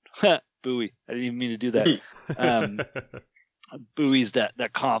that Buie. I didn't even mean to do that. Buoys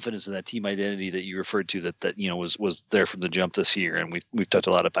that confidence in that team identity that you referred to that was there from the jump this year. And we've talked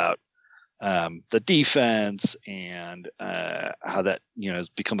a lot about the defense and how that has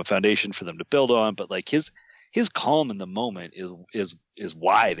become a foundation for them to build on. But like his calm in the moment is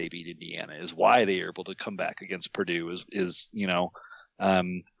why they beat Indiana, is why they are able to come back against Purdue, is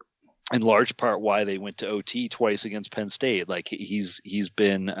in large part why they went to OT twice against Penn State. Like he's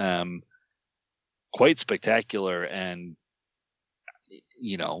been quite spectacular, and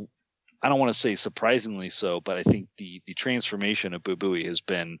I don't want to say surprisingly so, but I think the transformation of Boo Buie has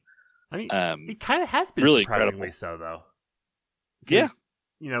been I mean, it kind of has been really surprisingly incredible. so, though. Yeah.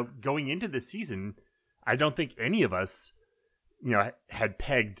 Going into the season, I don't think any of us, had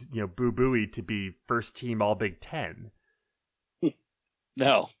pegged, Boo Buie to be first team All Big Ten.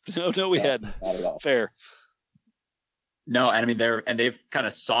 No, we hadn't. Not at all. Fair. No, and I mean they've kind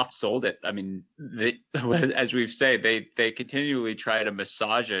of soft sold it. I mean, as we've said, they continually try to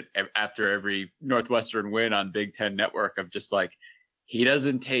massage it after every Northwestern win on Big Ten Network of just like he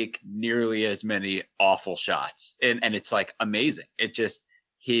doesn't take nearly as many awful shots, and it's like amazing. It just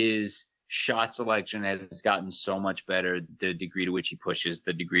his shot selection has gotten so much better. The degree to which he pushes,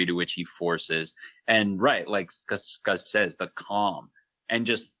 the degree to which he forces, and right, like Scuzz says, the calm and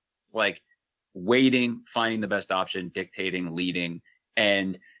just like waiting, finding the best option, dictating, leading.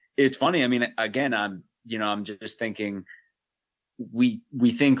 And it's funny. I mean, again, I'm just thinking we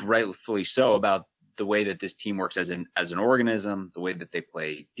think rightfully so about the way that this team works as an organism, the way that they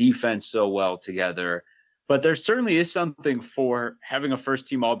play defense so well together. But there certainly is something for having a first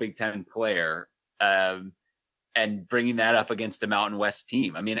team All Big Ten player, and bringing that up against the Mountain West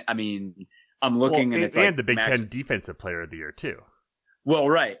team. I mean, I'm looking and it's like the Big Ten Defensive Player of the Year too. Well,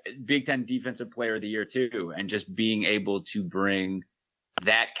 right. Big Ten Defensive Player of the Year, too. And just being able to bring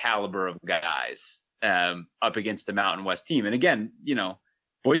that caliber of guys up against the Mountain West team. And again,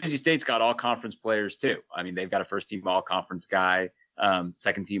 Boise State's got all conference players, too. I mean, they've got a first team all conference guy,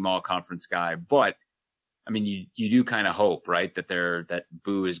 second team all conference guy. But, I mean, you do kind of hope, right, that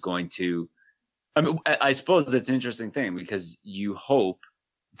Boo is going to. I mean, I suppose it's an interesting thing because you hope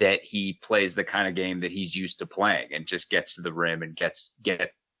that he plays the kind of game that he's used to playing and just gets to the rim and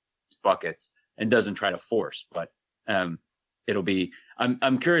get buckets and doesn't try to force. But it'll be.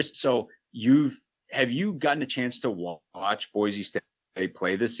 I'm curious. So have you gotten a chance to watch Boise State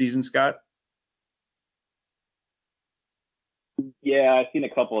play this season, Scott? Yeah, I've seen a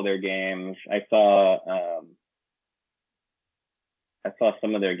couple of their games. I saw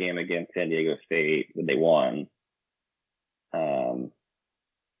some of their game against San Diego State when they won.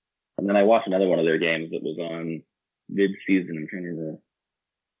 And then I watched another one of their games that was on mid-season. I'm trying to remember.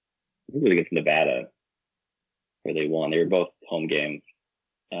 I think it was against Nevada where they won. They were both home games.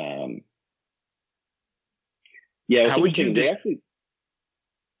 How would you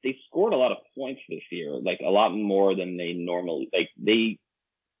they scored a lot of points this year, like a lot more than they normally, like they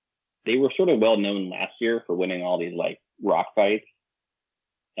were sort of well known last year for winning all these like rock fights.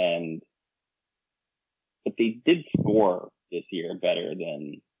 But they did score this year better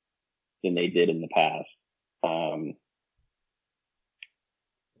than they did in the past.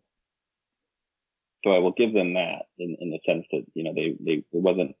 So I will give them that in the sense that, it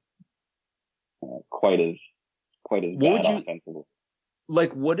wasn't quite as bad offensively.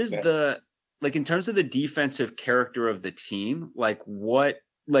 Like, what is in terms of the defensive character of the team,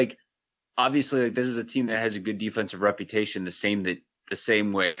 obviously this is a team that has a good defensive reputation, the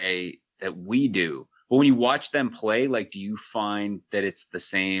same way that we do. But when you watch them play, do you find that it's the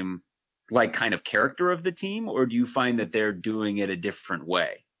same, kind of character of the team, or do you find that they're doing it a different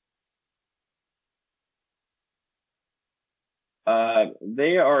way?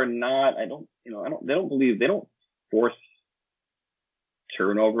 They are not, they don't force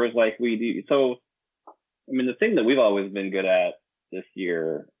turnovers like we do. So, I mean, the thing that we've always been good at this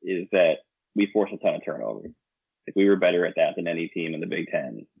year is that we force a ton of turnovers. Like, we were better at that than any team in the Big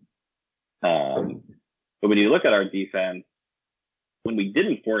Ten. But when you look at our defense, when we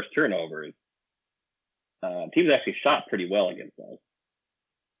didn't force turnovers, teams actually shot pretty well against us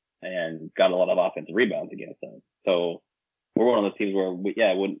and got a lot of offensive rebounds against us. So we're one of those teams where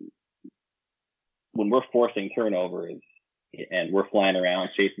when we're forcing turnovers and we're flying around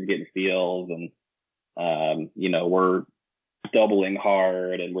chasing, getting steals, and we're doubling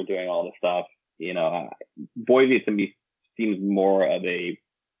hard and we're doing all this stuff, Boise to me seems more of a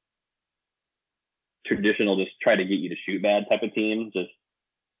traditional, just try to get you to shoot bad type of team. Just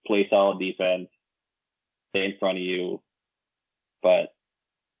play solid defense, stay in front of you, but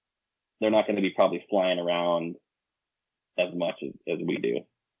they're not going to be probably flying around as much as we do.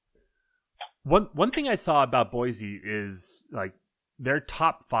 One thing I saw about Boise is their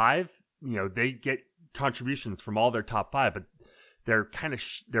top five. They get contributions from all their top five, but they're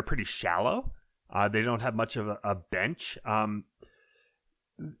they're pretty shallow. They don't have much of a bench. I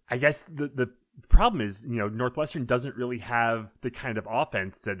guess the problem is, Northwestern doesn't really have the kind of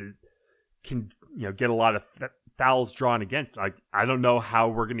offense that it can, get a lot of fouls drawn against. I don't know how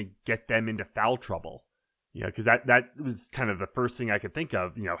we're going to get them into foul trouble. Because that was kind of the first thing I could think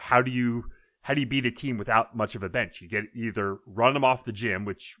of. How do you beat a team without much of a bench? You get either run them off the gym,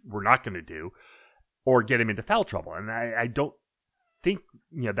 which we're not going to do, or get them into foul trouble. And I don't think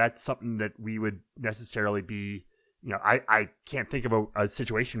that's something that we would necessarily be. I can't think of a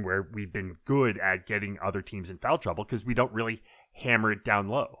situation where we've been good at getting other teams in foul trouble because we don't really hammer it down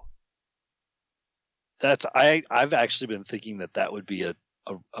low. I've actually been thinking that would be a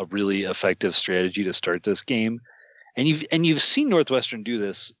really effective strategy to start this game, and you've seen Northwestern do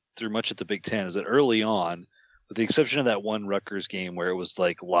this through much of the Big Ten. Is that early on, with the exception of that one Rutgers game where it was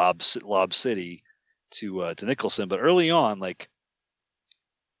like Lob City to Nicholson, but early on, like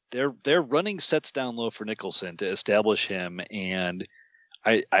they're running sets down low for Nicholson to establish him, and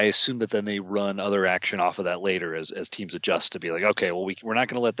I assume that then they run other action off of that later as teams adjust to be like, okay, well we're not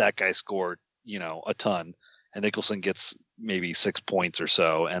going to let that guy score a ton, and Nicholson gets maybe 6 points or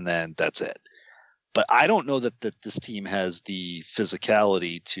so, and then that's it. But I don't know that this team has the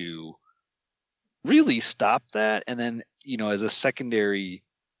physicality to really stop that. And then as a secondary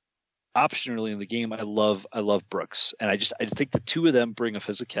option early in the game, I love Brooks, and I think the two of them bring a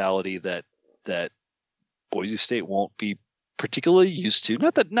physicality that Boise State won't be particularly used to.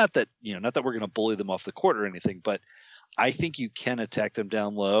 Not that we're going to bully them off the court or anything, but I think you can attack them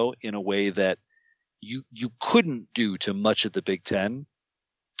down low in a way that you couldn't do to much of the Big Ten,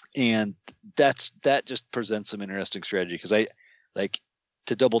 and that just presents some interesting strategy. Because I like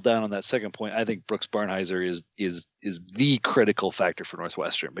to double down on that second point. I think Brooks Barnhizer is the critical factor for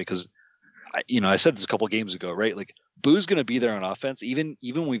Northwestern, because I said this a couple of games ago, right? Like Boo's going to be there on offense. Even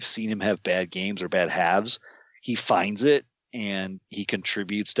we've seen him have bad games or bad halves, he finds it and he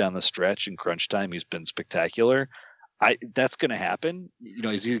contributes down the stretch in crunch time. He's been spectacular. That's going to happen.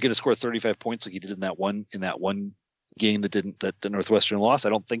 Is he going to score 35 points like he did in that one game that the Northwestern lost? I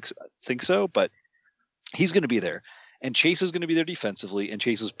don't think so, but he's going to be there. And Chase is going to be there defensively, and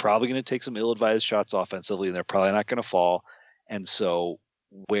Chase is probably going to take some ill-advised shots offensively, and they're probably not going to fall. And so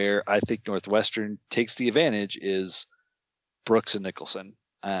where I think Northwestern takes the advantage is Brooks and Nicholson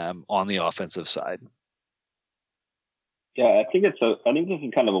on the offensive side. Yeah, I think this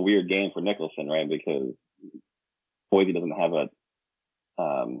is kind of a weird game for Nicholson, right? Because Boise doesn't have a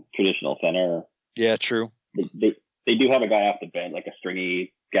traditional center. Yeah, true. They do have a guy off the bench, like a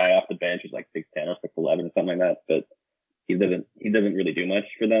stringy guy off the bench who's like 6'10" or 6'11" or something like that, but he doesn't really do much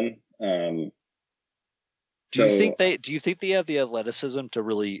for them. Do you think they have the athleticism to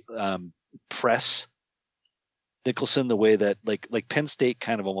really press Nicholson the way that like Penn State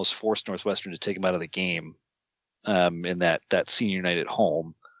kind of almost forced Northwestern to take him out of the game in that senior night at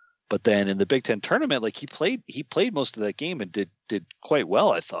home? But then in the Big Ten tournament, like he played most of that game and did quite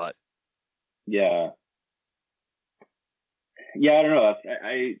well, I thought. Yeah, I don't know.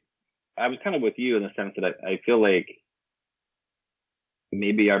 I was kind of with you in the sense that I feel like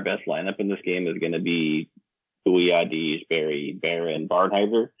maybe our best lineup in this game is going to be Bouyadish, Berry, Barron,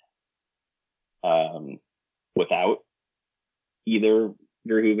 Barnhizer, without either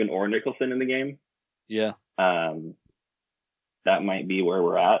Verhoeven or Nicholson in the game. Yeah. That might be where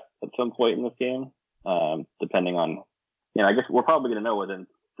we're at some point in this game. Depending on, I guess we're probably going to know within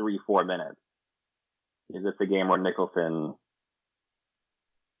 3-4 minutes. Is this a game where Nicholson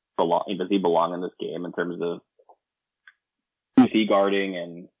does he belong in this game in terms of who's he guarding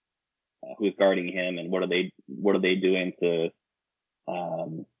and who's guarding him, and what are they doing to,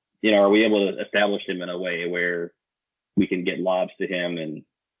 are we able to establish him in a way where we can get lobs to him? And,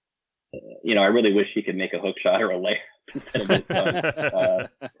 I really wish he could make a hook shot or a layup instead of his dunk,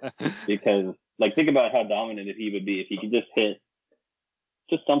 because think about how dominant he would be if he could just hit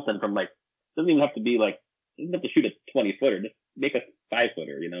just something from doesn't even have to be he doesn't have to shoot a 20-footer, just make a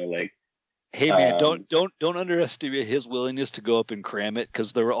 5-footer, Hey man, don't underestimate his willingness to go up and cram it,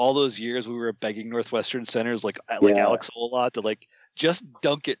 because there were all those years we were begging Northwestern centers like Alex Olot to just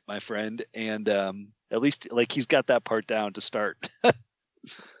dunk it, my friend, and at least he's got that part down to start.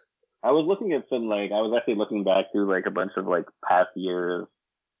 I was looking at some I was actually looking back through a bunch of past years.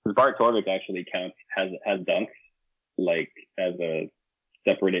 Bart Torvik actually has dunks as a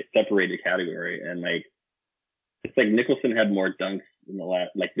separated category, and it's Nicholson had more dunks in the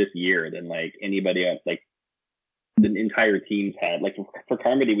last this year than anybody else the entire team's had. For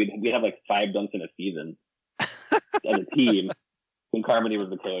Carmody we'd have 5 dunks in a season as a team when Carmody was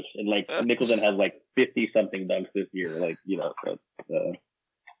the coach, and Nicholson has 50 something dunks this year.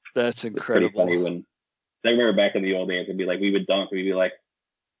 That's incredible. Pretty funny. When I remember back in the old days, it'd be we would dunk, we'd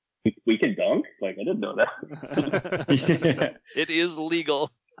be we can dunk? I didn't know that. Yeah. It is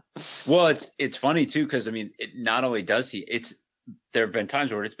legal. Well, it's funny too, because it not only does there have been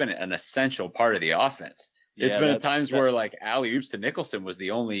times where it's been an essential part of the offense. It's been times where alley oops to Nicholson was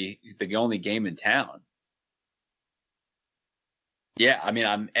the only game in town. Yeah,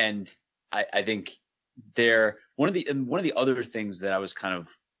 I think one of the other things that I was kind of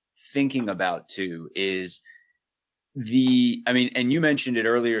thinking about too is and you mentioned it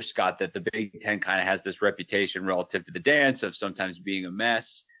earlier, Scott, that the Big Ten kind of has this reputation relative to the dance of sometimes being a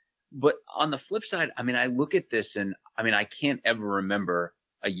mess. But on the flip side, I mean, I look at this and I mean, I can't ever remember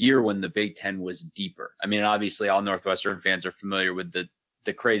a year when the Big Ten was deeper. I mean, obviously all Northwestern fans are familiar with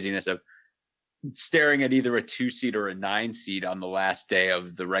the craziness of staring at either a 2 seed or a 9 seed on the last day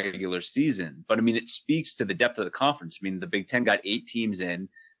of the regular season. But I mean, it speaks to the depth of the conference. I mean, the Big Ten got 8 teams in.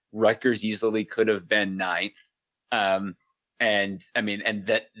 Rutgers easily could have been 9th. And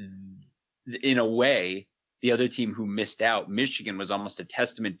that in a way, the other team who missed out, Michigan, was almost a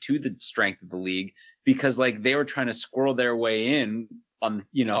testament to the strength of the league because like they were trying to squirrel their way in on,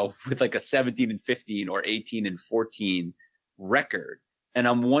 with like a 17-15 or 18-14 record. And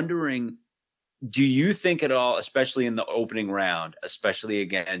I'm wondering, do you think at all, especially in the opening round, especially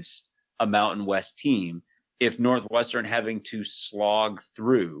against a Mountain West team, if Northwestern having to slog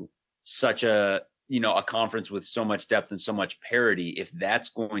through such a conference with so much depth and so much parity, if that's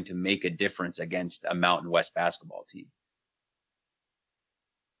going to make a difference against a Mountain West basketball team?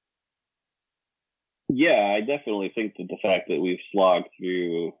 Yeah, I definitely think that the fact that we've slogged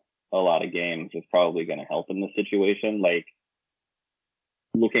through a lot of games is probably going to help in this situation. Like,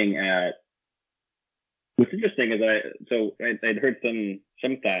 looking at what's interesting is I'd heard some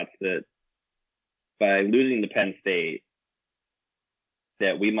thoughts that by losing to Penn State,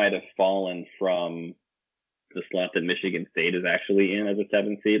 that we might have fallen from the slot that Michigan State is actually in as a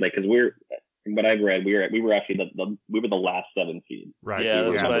 7 seed. Like, because from what I've read, we were actually we were the last 7 seed. Right. Yeah,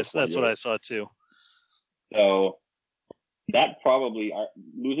 that's what I saw too. So that probably,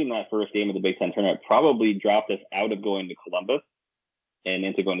 losing that first game of the Big Ten tournament probably dropped us out of going to Columbus and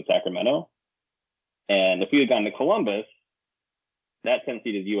into going to Sacramento. And if we had gone to Columbus, that 10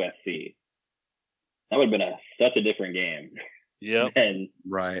 seed is USC. That would have been such a different game. Yep. And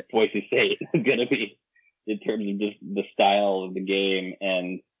right. Boise State is going to be in terms of just the style of the game.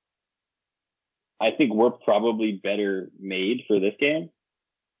 And I think we're probably better made for this game.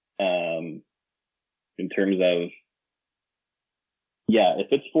 In terms of, if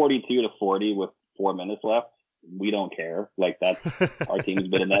it's 42-40 with 4 minutes left, we don't care. Like, that's, our team's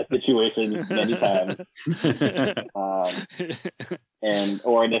been in that situation many times.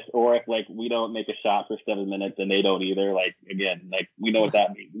 Or if like we don't make a shot for 7 minutes and they don't either, like, again, like, we know what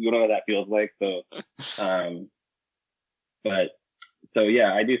that means. We know what that feels like. So,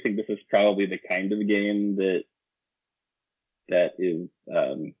 I do think this is probably the kind of game that is,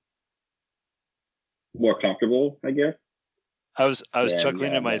 more comfortable, I guess. I was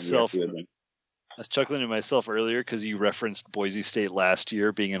chuckling to myself. I was chuckling to myself earlier because you referenced Boise State last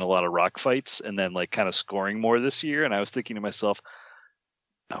year being in a lot of rock fights and then like kind of scoring more this year. And I was thinking to myself,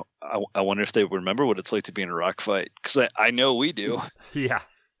 I wonder if they remember what it's like to be in a rock fight, because I know we do. Yeah.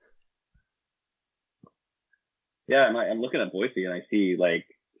 Yeah, I'm looking at Boise and I see like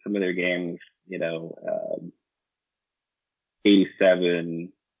some of their games,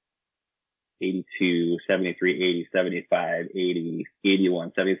 87, 82, 73, 80, 75, 80,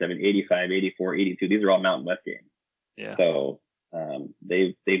 81, 77, 85, 84, 82. These are all Mountain West games. Yeah. So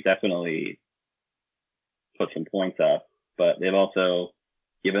they've definitely put some points up, but they've also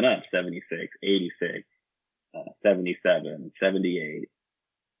given up 76, 86, 77, 78.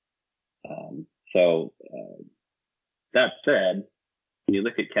 That said, when you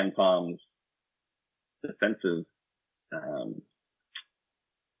look at Ken Palm's defensive,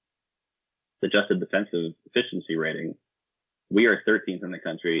 adjusted defensive efficiency rating, we are 13th in the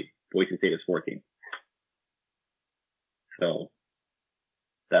country. Boise State is 14th. So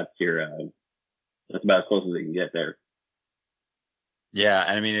that's that's about as close as they can get there. Yeah.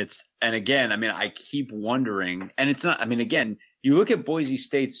 I keep wondering, and it's not, again, you look at Boise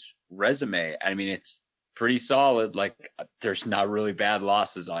State's resume, it's pretty solid. Like, there's not really bad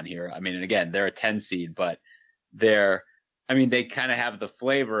losses on here. And again, they're a 10 seed, but they kind of have the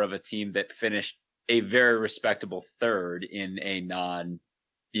flavor of a team that finished a very respectable 3rd in a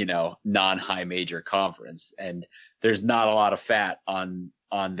non-high major conference. And there's not a lot of fat on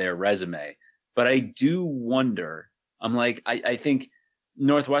their resume. But I do wonder, I think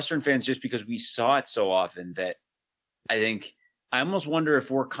Northwestern fans, just because we saw it so often, that I almost wonder if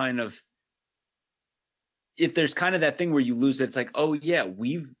we're if there's kind of that thing where you lose it, it's like, oh yeah,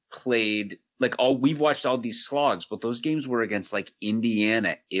 we've played, we've watched all these slogs, but those games were against like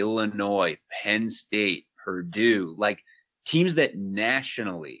Indiana, Illinois, Penn State, Purdue, like teams that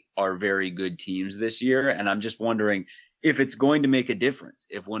nationally are very good teams this year. And I'm just wondering if it's going to make a difference,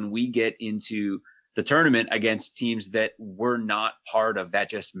 if when we get into the tournament against teams that were not part of that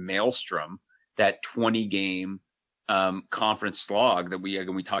just maelstrom, that 20 game conference slog that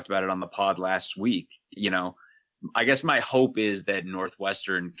we talked about it on the pod last week. I guess my hope is that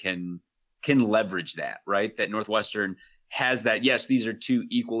Northwestern can leverage that, right? That Northwestern has that. Yes, these are two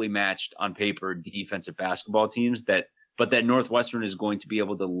equally matched on paper defensive basketball teams, but that Northwestern is going to be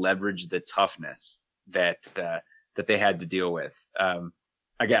able to leverage the toughness that they had to deal with.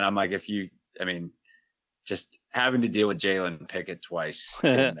 Again, I'm like, just having to deal with Jalen Pickett twice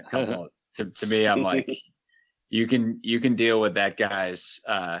in a couple, to me, I'm like, you can deal with that guy's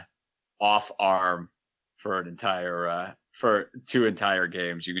off arm for for 2 entire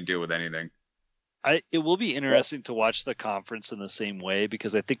games. You can deal with anything. It will be interesting to watch the conference in the same way,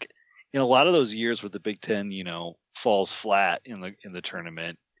 because I think in a lot of those years where the Big Ten, falls flat in the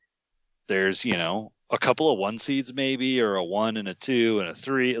tournament, there's, a couple of 1 seeds maybe, or a 1 and a 2 and a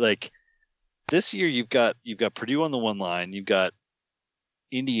 3. Like this year, you've got Purdue on the 1 line, you've got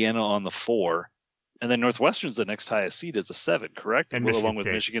Indiana on the 4, and then Northwestern's the next highest seed is a 7, correct? And along with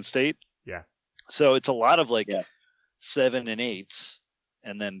Michigan State. Yeah. So it's a lot of 7 and 8s,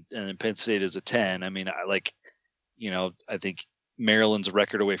 and then Penn State is a 10. I mean, I think Maryland's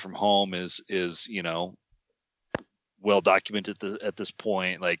record away from home is well documented at this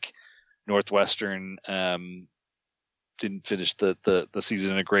point. Like Northwestern didn't finish the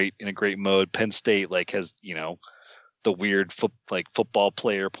season in a great mode. Penn State has the weird football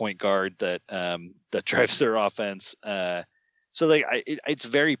player point guard that drives their offense. So it's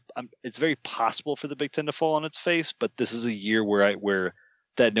very possible for the Big Ten to fall on its face, but this is a year where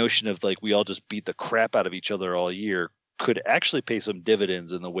that notion of we all just beat the crap out of each other all year could actually pay some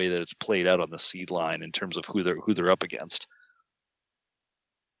dividends in the way that it's played out on the seed line in terms of who they're up against,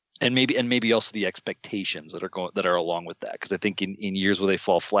 and maybe also the expectations that are along with that. Because I think in years where they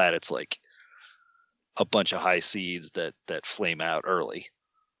fall flat, it's like a bunch of high seeds that flame out early.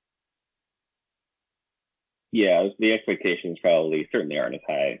 Yeah, the expectations certainly aren't as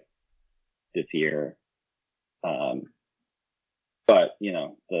high this year. But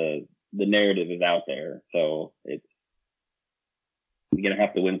the narrative is out there, so you're gonna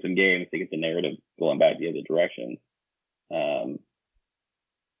have to win some games to get the narrative going back the other direction. Well,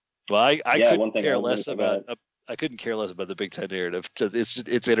 I couldn't care less about the Big Ten narrative.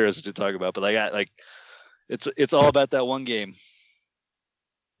 It's interesting to talk about, but it's all about that one game.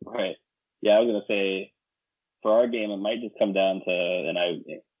 Right. Yeah, I was gonna say for our game, it might just come down to, and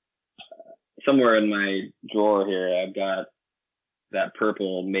somewhere in my drawer here, I've got that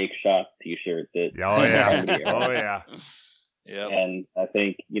purple Make Shots T-shirt that. Oh yeah. Oh yeah. Yeah. And I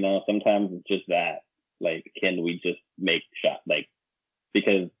think, sometimes it's just that, can we just make shots?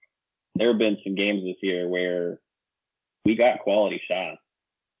 Because there have been some games this year where we got quality shots,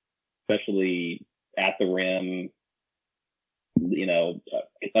 especially at the rim,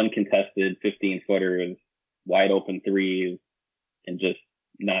 uncontested 15-footers, wide open threes, and just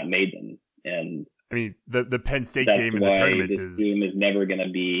not made them. And I mean, the Penn State game in the tournament this team is never going to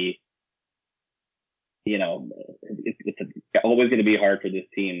be, it's always going to be hard for this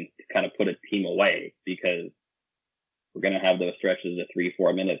team to kind of put a team away, because we're going to have those stretches of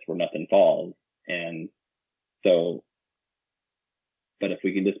 3-4 minutes where nothing falls. And so, but if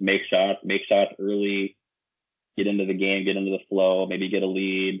we can just make shots early, get into the game, get into the flow, maybe get a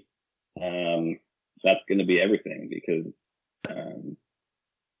lead, that's going to be everything, because,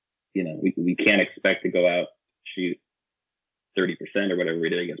 we can't expect to go out, shoot 30% or whatever we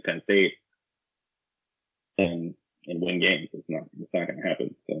did against Penn State and win games. It's not going to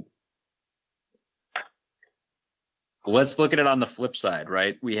happen. So let's look at it on the flip side,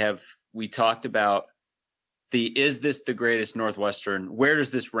 right? We talked about is this the greatest Northwestern? Where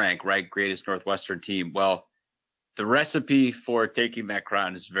does this rank, right? Greatest Northwestern team. Well, the recipe for taking that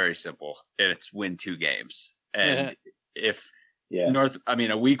crown is very simple, and it's win 2 games. And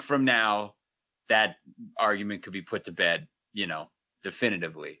a week from now, that argument could be put to bed,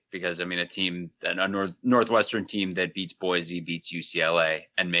 definitively, because a Northwestern team that beats Boise, beats UCLA,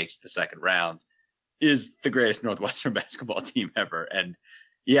 and makes the second round is the greatest Northwestern basketball team ever. And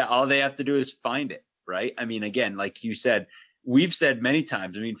all they have to do is find it, right? Again, like you said, we've said many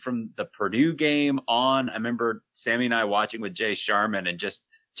times, from the Purdue game on, I remember Sammy and I watching with Jay Sharman, and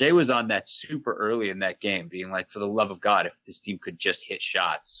Jay was on that super early in that game being like, for the love of God, if this team could just hit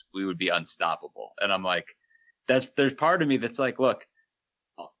shots, we would be unstoppable. And I'm like, there's part of me that's like, look,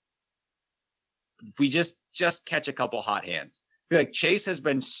 if we just catch a couple hot hands. Like Chase has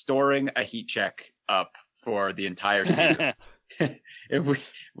been storing a heat check up for the entire season. If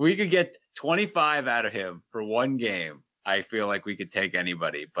we could get 25 out of him for one game, I feel like we could take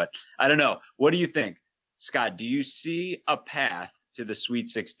anybody. But I don't know. What do you think, Scott? Do you see a path to the Sweet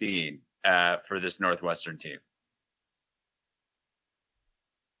 16 for this Northwestern team?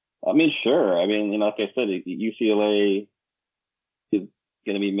 I mean, sure. I mean, like I said, UCLA is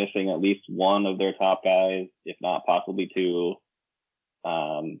going to be missing at least one of their top guys, if not possibly two.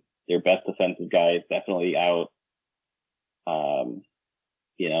 Their best defensive guy is definitely out.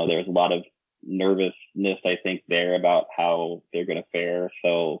 There's a lot of nervousness, I think, there about how they're going to fare.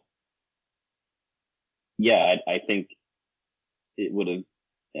 So, yeah, I think it would have.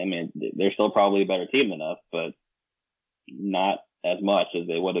 I mean, they're still probably a better team than us, but not as much as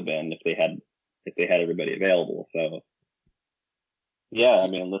they would have been if they had everybody available. So, yeah, I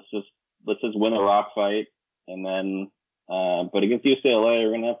mean, let's just win a rock fight, and then, but against UCLA,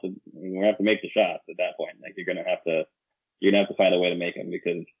 we're gonna have to make the shots at that point. Like, you're gonna have to find a way to make them,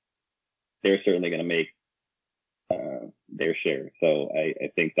 because they're certainly gonna make their share. So I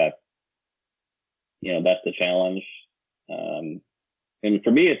think that's the challenge. And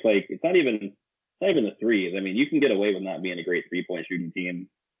for me, it's like, it's not even the threes. I mean, you can get away with not being a great 3-point shooting team.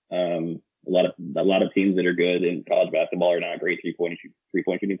 A lot of teams that are good in college basketball are not great 3-point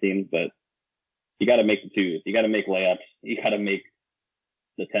shooting teams, but you got to make the twos. You got to make layups. You got to make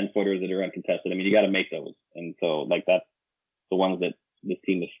the 10-footers that are uncontested. I mean, you got to make those. And so, like, that's the ones that this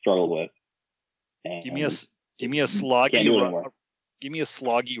team has struggled with. And give me a sloggy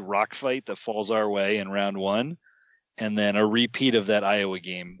rock fight that falls our way in round 1, and then a repeat of that Iowa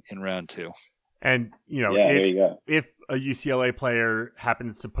game in round 2. And, if a UCLA player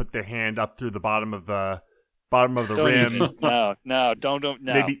happens to put their hand up through the bottom of the rim, don't.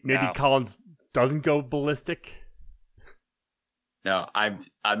 Maybe Collins doesn't go ballistic. No, I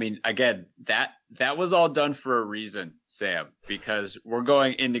mean, again, that was all done for a reason, Sam, because we're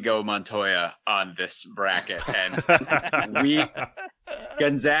going Indigo Montoya on this bracket, and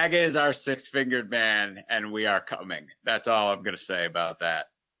Gonzaga is our 6-fingered man, and we are coming. That's all I'm going to say about that.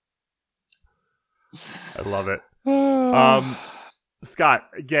 I love it. Scott,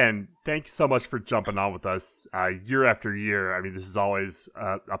 again, thanks so much for jumping on with us year after year. I mean, this is always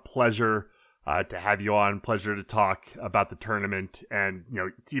a pleasure to have you on, pleasure to talk about the tournament. And,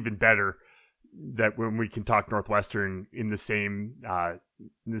 it's even better that when we can talk Northwestern in the same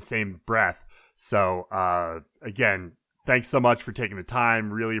breath. So, again, thanks so much for taking the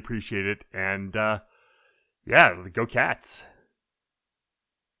time. Really appreciate it. And, go Cats.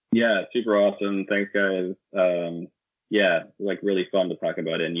 Yeah, super awesome. Thanks, guys. Like, really fun to talk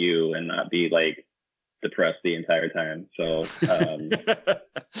about NU and not be like depressed the entire time. So,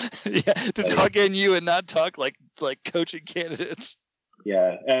 talk NU and not talk like coaching candidates.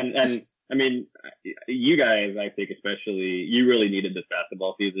 Yeah, and I mean, you guys, I think especially, you really needed this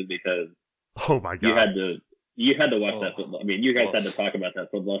basketball season, because oh my god, you had to watch that football. I mean, you guys had to talk about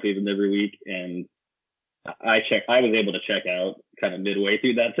that football season every week, and I was able to check out kind of midway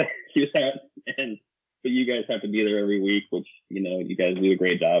through that, but you guys have to be there every week, which, you guys do a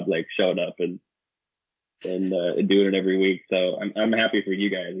great job, like, showing up and doing it every week. So I'm happy for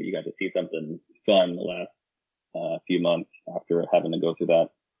you guys that you got to see something fun the last few months after having to go through that.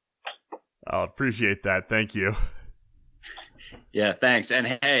 I'll appreciate that. Thank you. Yeah, thanks.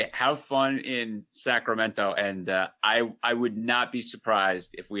 And hey, have fun in Sacramento. And I would not be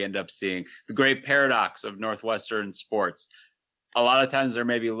surprised if we end up seeing the great paradox of Northwestern sports. A lot of times there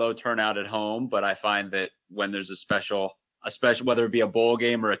may be low turnout at home, but I find that when there's a special, whether it be a bowl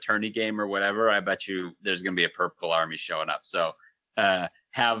game or a tourney game or whatever, I bet you there's going to be a Purple Army showing up. So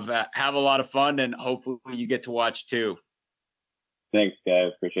have a lot of fun, and hopefully you get to watch too. Thanks,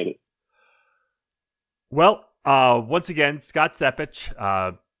 guys. Appreciate it. Well, once again, Scott Sepich,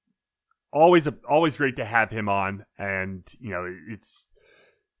 always great to have him on, and it's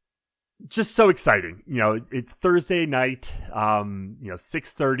just so exciting. It's Thursday night,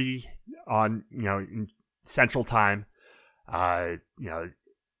 6:30 on in Central Time.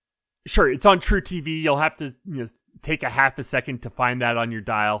 Sure, it's on True TV. You'll have to take a half a second to find that on your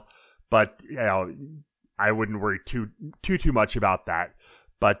dial, but I wouldn't worry too much about that.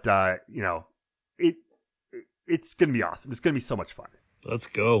 But it's going to be awesome. It's going to be so much fun. Let's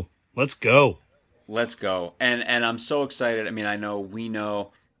go. And I'm so excited. I mean, I know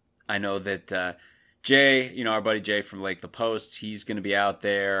that Jay, our buddy Jay from Lake the Post, he's going to be out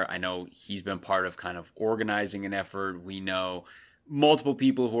there. I know he's been part of kind of organizing an effort. We know multiple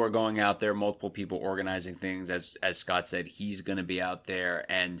people who are going out there, multiple people organizing things. As Scott said, he's going to be out there.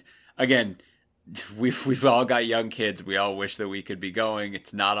 And again, we've all got young kids. We all wish that we could be going.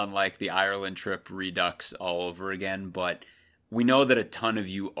 It's not unlike the Ireland trip redux all over again, but we know that a ton of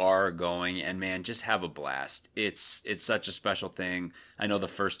you are going, and man, just have a blast. It's such a special thing. I know the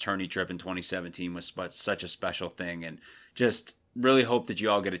first tourney trip in 2017 was such a special thing, and just really hope that you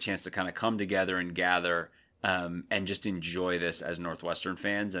all get a chance to kind of come together and gather and just enjoy this as Northwestern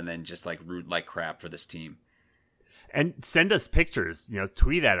fans, and then just like root like crap for this team. And send us pictures,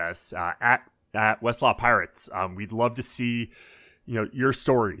 tweet at us at Westlaw Pirates. We'd love to see, your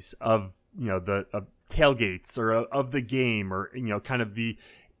stories of, the tailgates or of the game, or, kind of the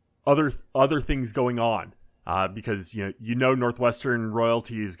other things going on. Because, Northwestern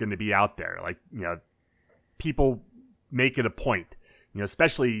royalty is going to be out there. Like, people make it a point,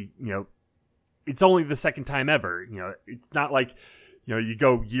 especially, it's only the second time ever. It's not like, you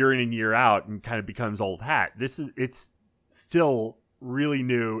go year in and year out and kind of becomes old hat. It's still really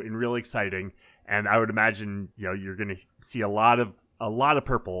new and really exciting. And I would imagine, you're going to see a lot of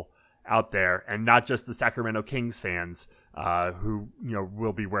purple out there, and not just the Sacramento Kings fans, who,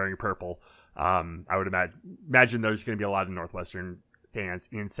 will be wearing purple. I would imagine there's going to be a lot of Northwestern fans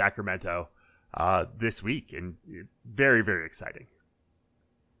in Sacramento, this week, and very, very exciting.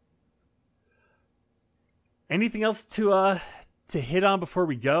 Anything else to hit on before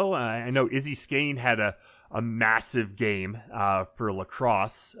we go? I know Izzy Skane had a massive game for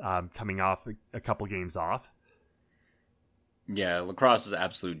lacrosse, coming off a couple games off. Yeah, lacrosse is an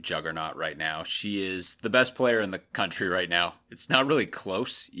absolute juggernaut right now. She is the best player in the country right now. It's not really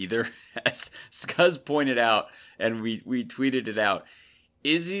close either, as Scuzz pointed out, and we tweeted it out.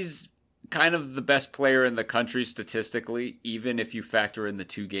 Izzy's kind of the best player in the country statistically, even if you factor in the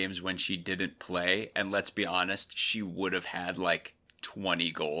 2 games when she didn't play. And let's be honest, she would have had like 20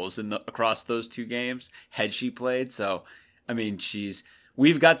 goals across those 2 games had she played. So, I mean,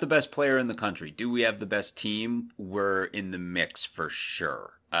 we've got the best player in the country. Do we have the best team? We're in the mix for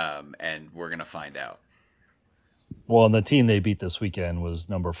sure. And we're going to find out. Well, and the team they beat this weekend was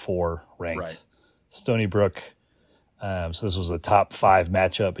number 4 ranked. Right. Stony Brook. So this was a top 5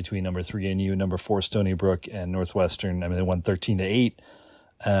 matchup between number 3 NU, number 4 Stony Brook, and Northwestern. I mean, they won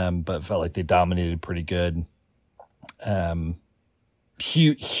 13-8, but felt like they dominated pretty good.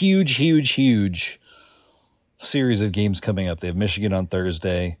 Huge series of games coming up. They have Michigan on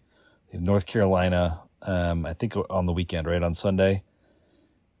Thursday. They have North Carolina, I think on the weekend, right, on Sunday.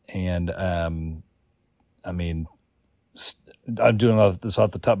 And, I mean, I'm doing this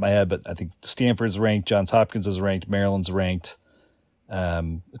off the top of my head, but I think Stanford's ranked, Johns Hopkins is ranked, Maryland's ranked. A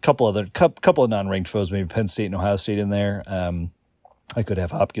couple of non-ranked foes, maybe Penn State and Ohio State in there. I could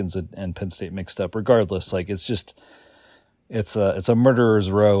have Hopkins and Penn State mixed up. Regardless, like it's a murderer's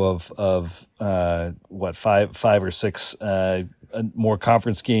row of 5 or 6 more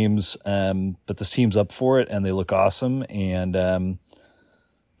conference games. But this team's up for it, and they look awesome, and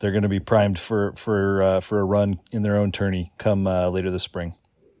they're going to be primed for a run in their own tourney come later this spring.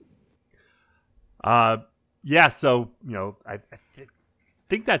 Yeah. So, I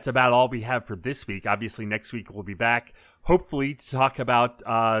think that's about all we have for this week. Obviously, next week we'll be back, hopefully, to talk about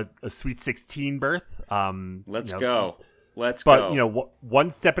a Sweet 16 berth. Let's go. But, one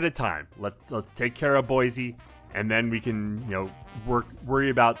step at a time. Let's take care of Boise, and then we can,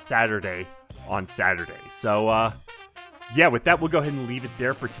 worry about Saturday on Saturday. So, yeah, with that, we'll go ahead and leave it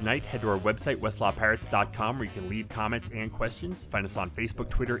there for tonight. Head to our website, westlawpirates.com, where you can leave comments and questions. Find us on Facebook,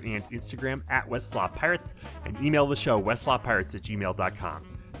 Twitter, and Instagram at westlawpirates, and email the show,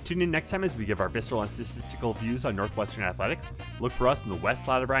 westlawpirates@gmail.com. Tune in next time as we give our visceral and statistical views on Northwestern athletics. Look for us in the West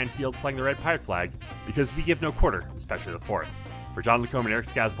Loud O'Brien Field playing the red pirate flag, because we give no quarter, especially the fourth. For John Lacombe and Eric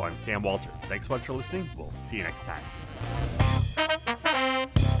Scasbo, I'm Sam Walter. Thanks so much for listening. We'll see you next time.